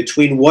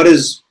between what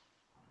is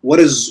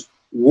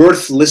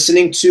worth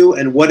listening to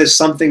and what is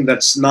something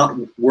that's not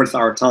worth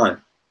our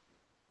time.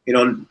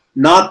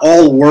 Not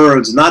all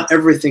words, not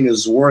everything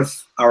is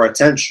worth our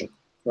attention,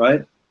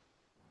 right?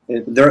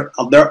 there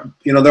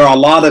are a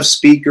lot of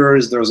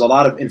speakers. There's a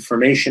lot of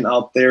information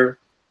out there.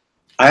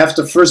 I have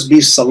to first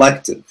be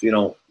selective.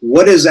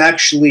 What is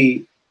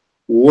actually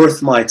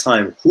worth my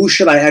time? Who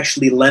should I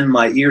actually lend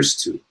my ears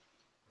to?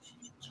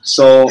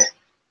 So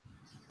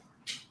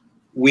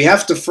we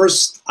have to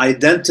first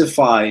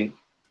identify,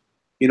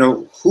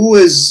 who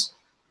is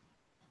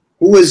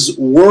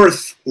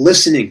worth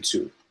listening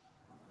to.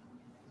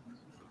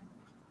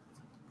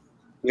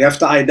 We have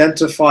to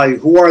identify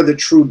who are the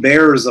true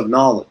bearers of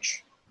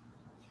knowledge.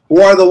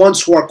 Who are the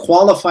ones who are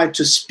qualified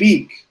to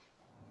speak?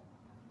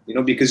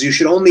 Because you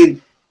should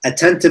only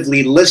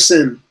attentively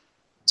listen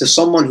to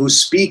someone who's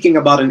speaking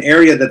about an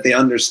area that they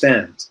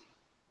understand.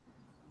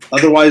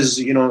 Otherwise,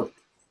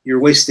 you're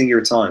wasting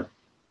your time.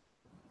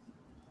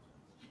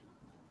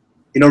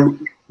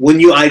 When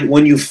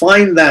you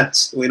find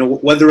that,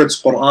 whether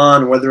it's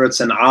Quran, whether it's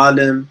an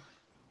alim,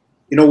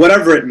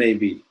 whatever it may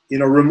be,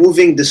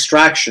 removing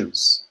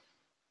distractions,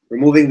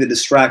 removing the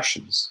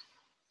distractions.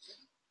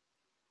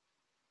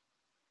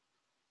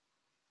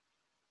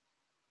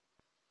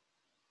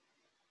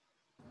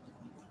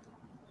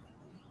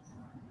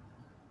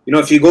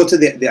 If you go to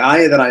the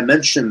ayah that I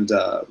mentioned,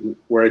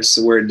 where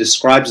it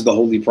describes the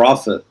Holy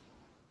Prophet,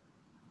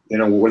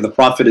 where the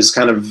Prophet is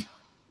kind of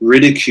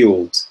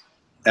ridiculed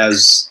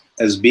as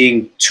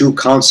being too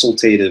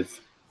consultative,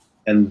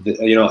 and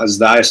as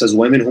the ayah says,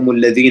 وَمِنْهُمُ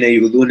الَّذِينَ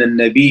يُؤْذُونَ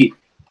النَّبِيَّ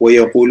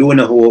وَيَقُولُونَ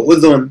هُوَ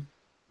أُذُنٌ.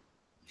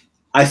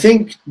 I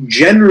think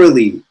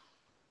generally,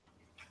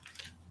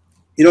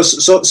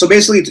 so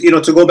basically,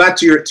 to go back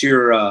to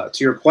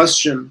your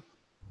question,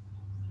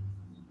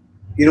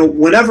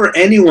 whenever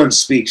anyone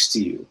speaks to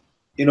you,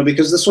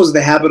 because this was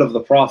the habit of the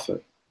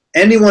Prophet,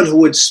 anyone who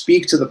would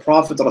speak to the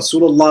Prophet,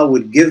 Rasulullah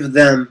would give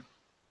them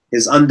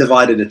his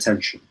undivided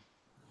attention.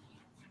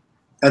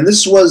 And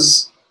this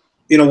was,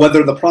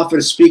 whether the Prophet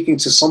is speaking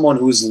to someone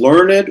who is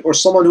learned or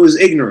someone who is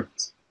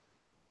ignorant.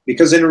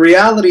 Because in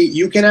reality,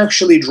 you can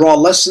actually draw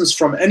lessons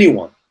from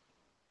anyone.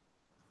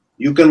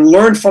 You can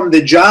learn from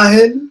the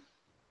jahil,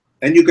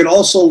 and you can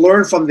also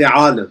learn from the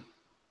alim.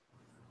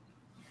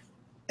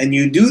 And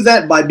you do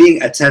that by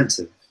being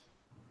attentive.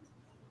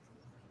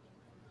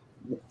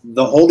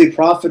 The Holy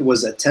Prophet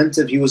was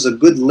attentive. He was a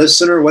good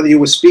listener, whether he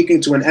was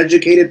speaking to an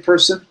educated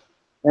person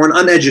or an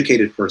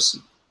uneducated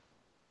person.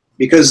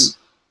 Because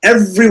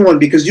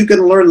you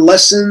can learn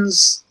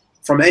lessons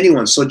from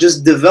anyone. So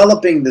just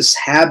developing this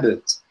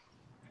habit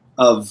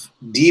of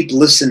deep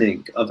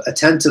listening, of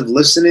attentive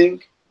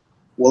listening,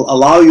 will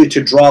allow you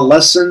to draw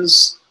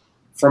lessons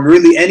from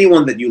really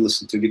anyone that you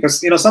listen to.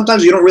 Because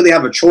sometimes you don't really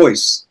have a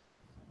choice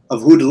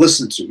of who to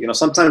listen to.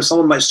 Sometimes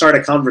someone might start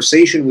a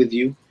conversation with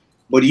you,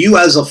 but you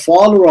as a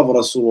follower of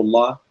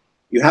Rasulullah,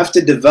 you have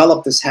to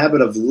develop this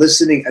habit of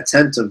listening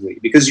attentively,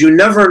 because you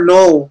never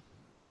know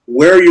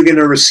where you're going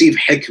to receive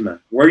hikmah,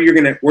 where you're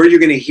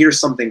going to hear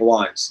something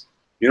wise.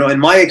 In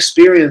my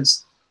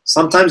experience,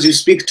 sometimes you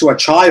speak to a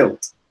child.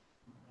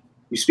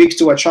 You speak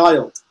to a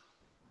child,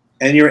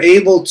 and you're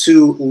able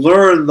to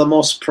learn the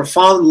most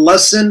profound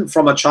lesson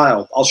from a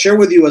child. I'll share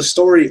with you a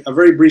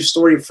very brief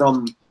story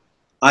from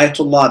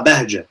Ayatollah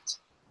Bahjat.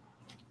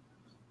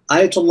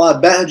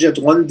 Ayatollah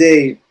Bahjat, one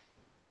day,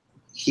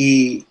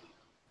 he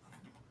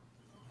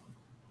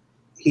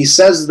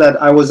says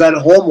that I was at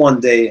home one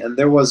day, and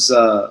there was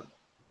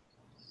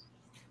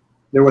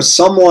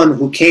someone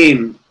who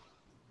came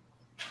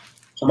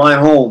to my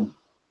home.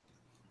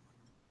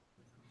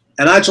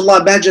 And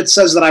Ayatollah Bahjat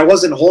says that I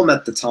wasn't home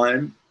at the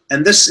time,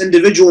 and this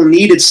individual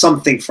needed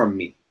something from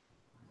me.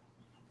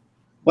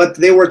 But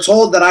they were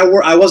told that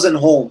I wasn't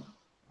home.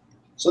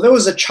 So there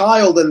was a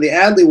child in the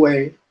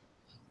alleyway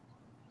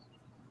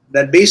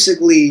that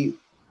basically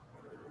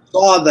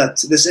saw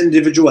that this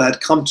individual had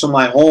come to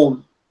my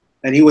home,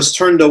 and he was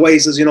turned away. He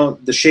says,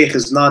 the sheikh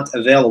is not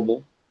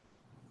available.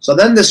 So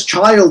then this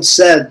child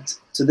said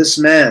to this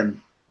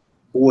man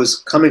who was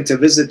coming to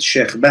visit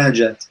Sheikh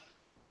Bahjat,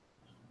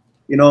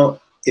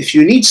 if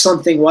you need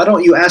something, why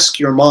don't you ask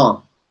your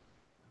mom?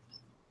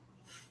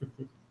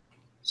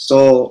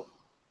 So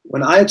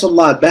when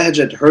Ayatollah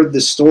Bahjat heard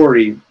this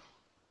story,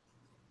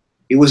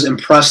 he was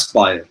impressed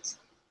by it.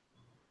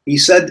 He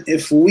said,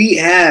 if we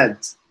had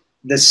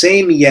the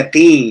same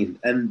yaqeen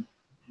and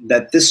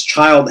that this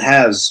child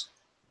has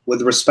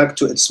with respect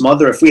to its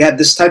mother, if we had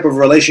this type of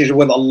relationship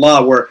with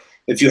Allah, where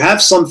if you have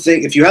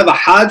a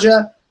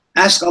haja,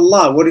 ask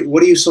Allah,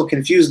 what are you so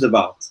confused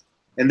about?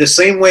 In the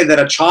same way that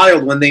a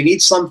child, when they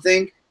need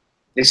something,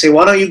 they say,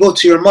 why don't you go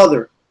to your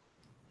mother?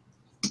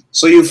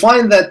 So you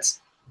find that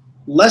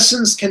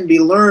lessons can be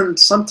learned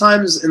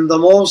sometimes in the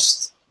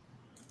most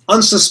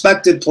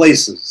unsuspected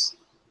places.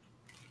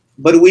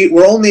 But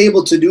we're only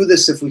able to do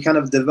this if we kind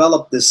of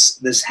develop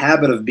this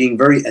habit of being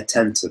very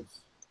attentive.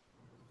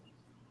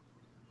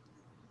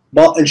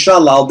 But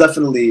inshallah,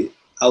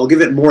 I'll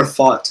give it more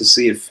thought to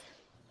see if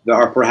there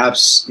are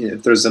perhaps,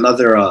 if there's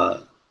another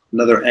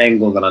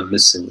angle that I'm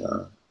missing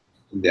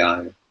in the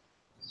ayah.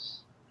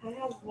 I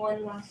have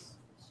one last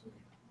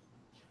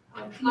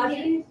question. How do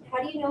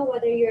you know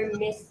whether you're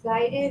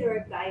misguided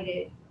or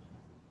guided?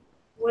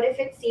 What if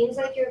it seems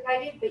like you're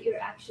guided, but you're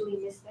actually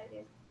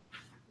misguided?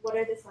 What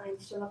are the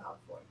signs to look out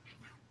for?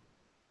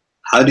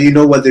 How do you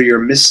know whether you're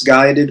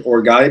misguided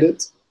or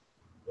guided?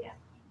 Yeah.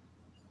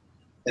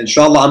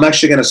 Inshallah, I'm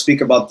actually going to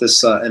speak about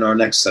this in our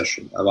next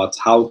session, about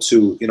how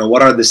to,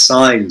 what are the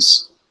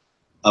signs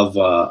of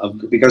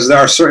because there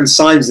are certain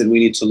signs that we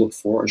need to look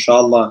for.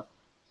 Inshallah,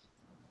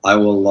 I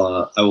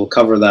will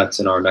cover that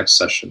in our next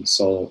session.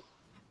 So,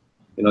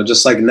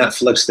 just like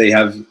Netflix, they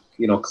have,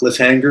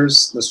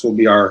 cliffhangers. This will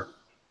be our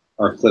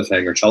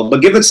cliffhanger, inshallah.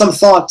 But give it some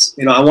thought.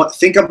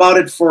 Think about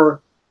it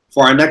for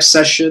our next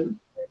session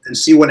and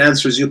see what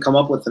answers you come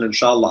up with, and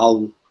inshallah,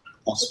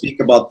 I'll speak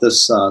about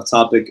this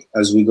topic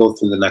as we go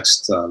through the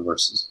next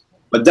verses.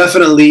 But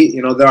definitely,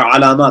 there are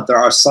alamat, there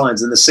are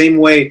signs. In the same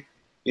way,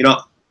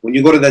 when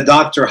you go to the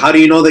doctor, how do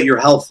you know that you're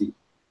healthy?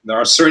 There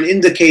are certain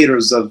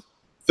indicators of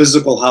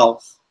physical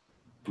health.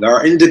 There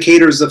are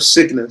indicators of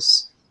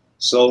sickness.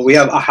 So we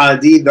have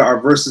ahadith, there are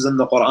verses in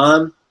the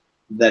Quran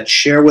that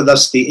share with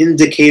us the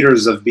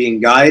indicators of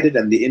being guided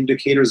and the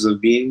indicators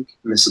of being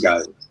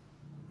misguided.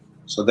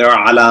 So there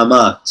are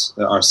alamat,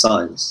 there are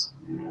signs.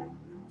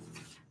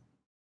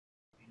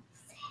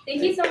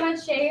 Thank you so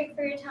much, Sheikh,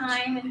 for your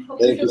time, and hope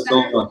Thank you you feel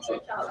so better. much.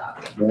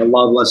 Inshallah. May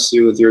Allah bless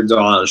you with your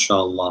dua,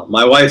 inshallah.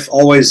 My wife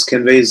always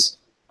conveys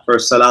her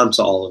salam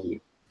to all of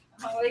you.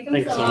 Walaikum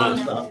Thank you so salam.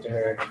 much. After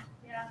her.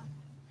 Yeah.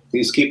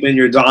 Please keep in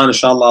your dua,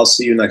 inshallah. I'll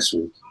see you next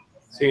week.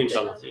 See you,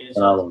 inshallah.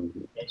 Assalamu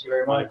alaikum. Thank you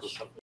very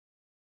much.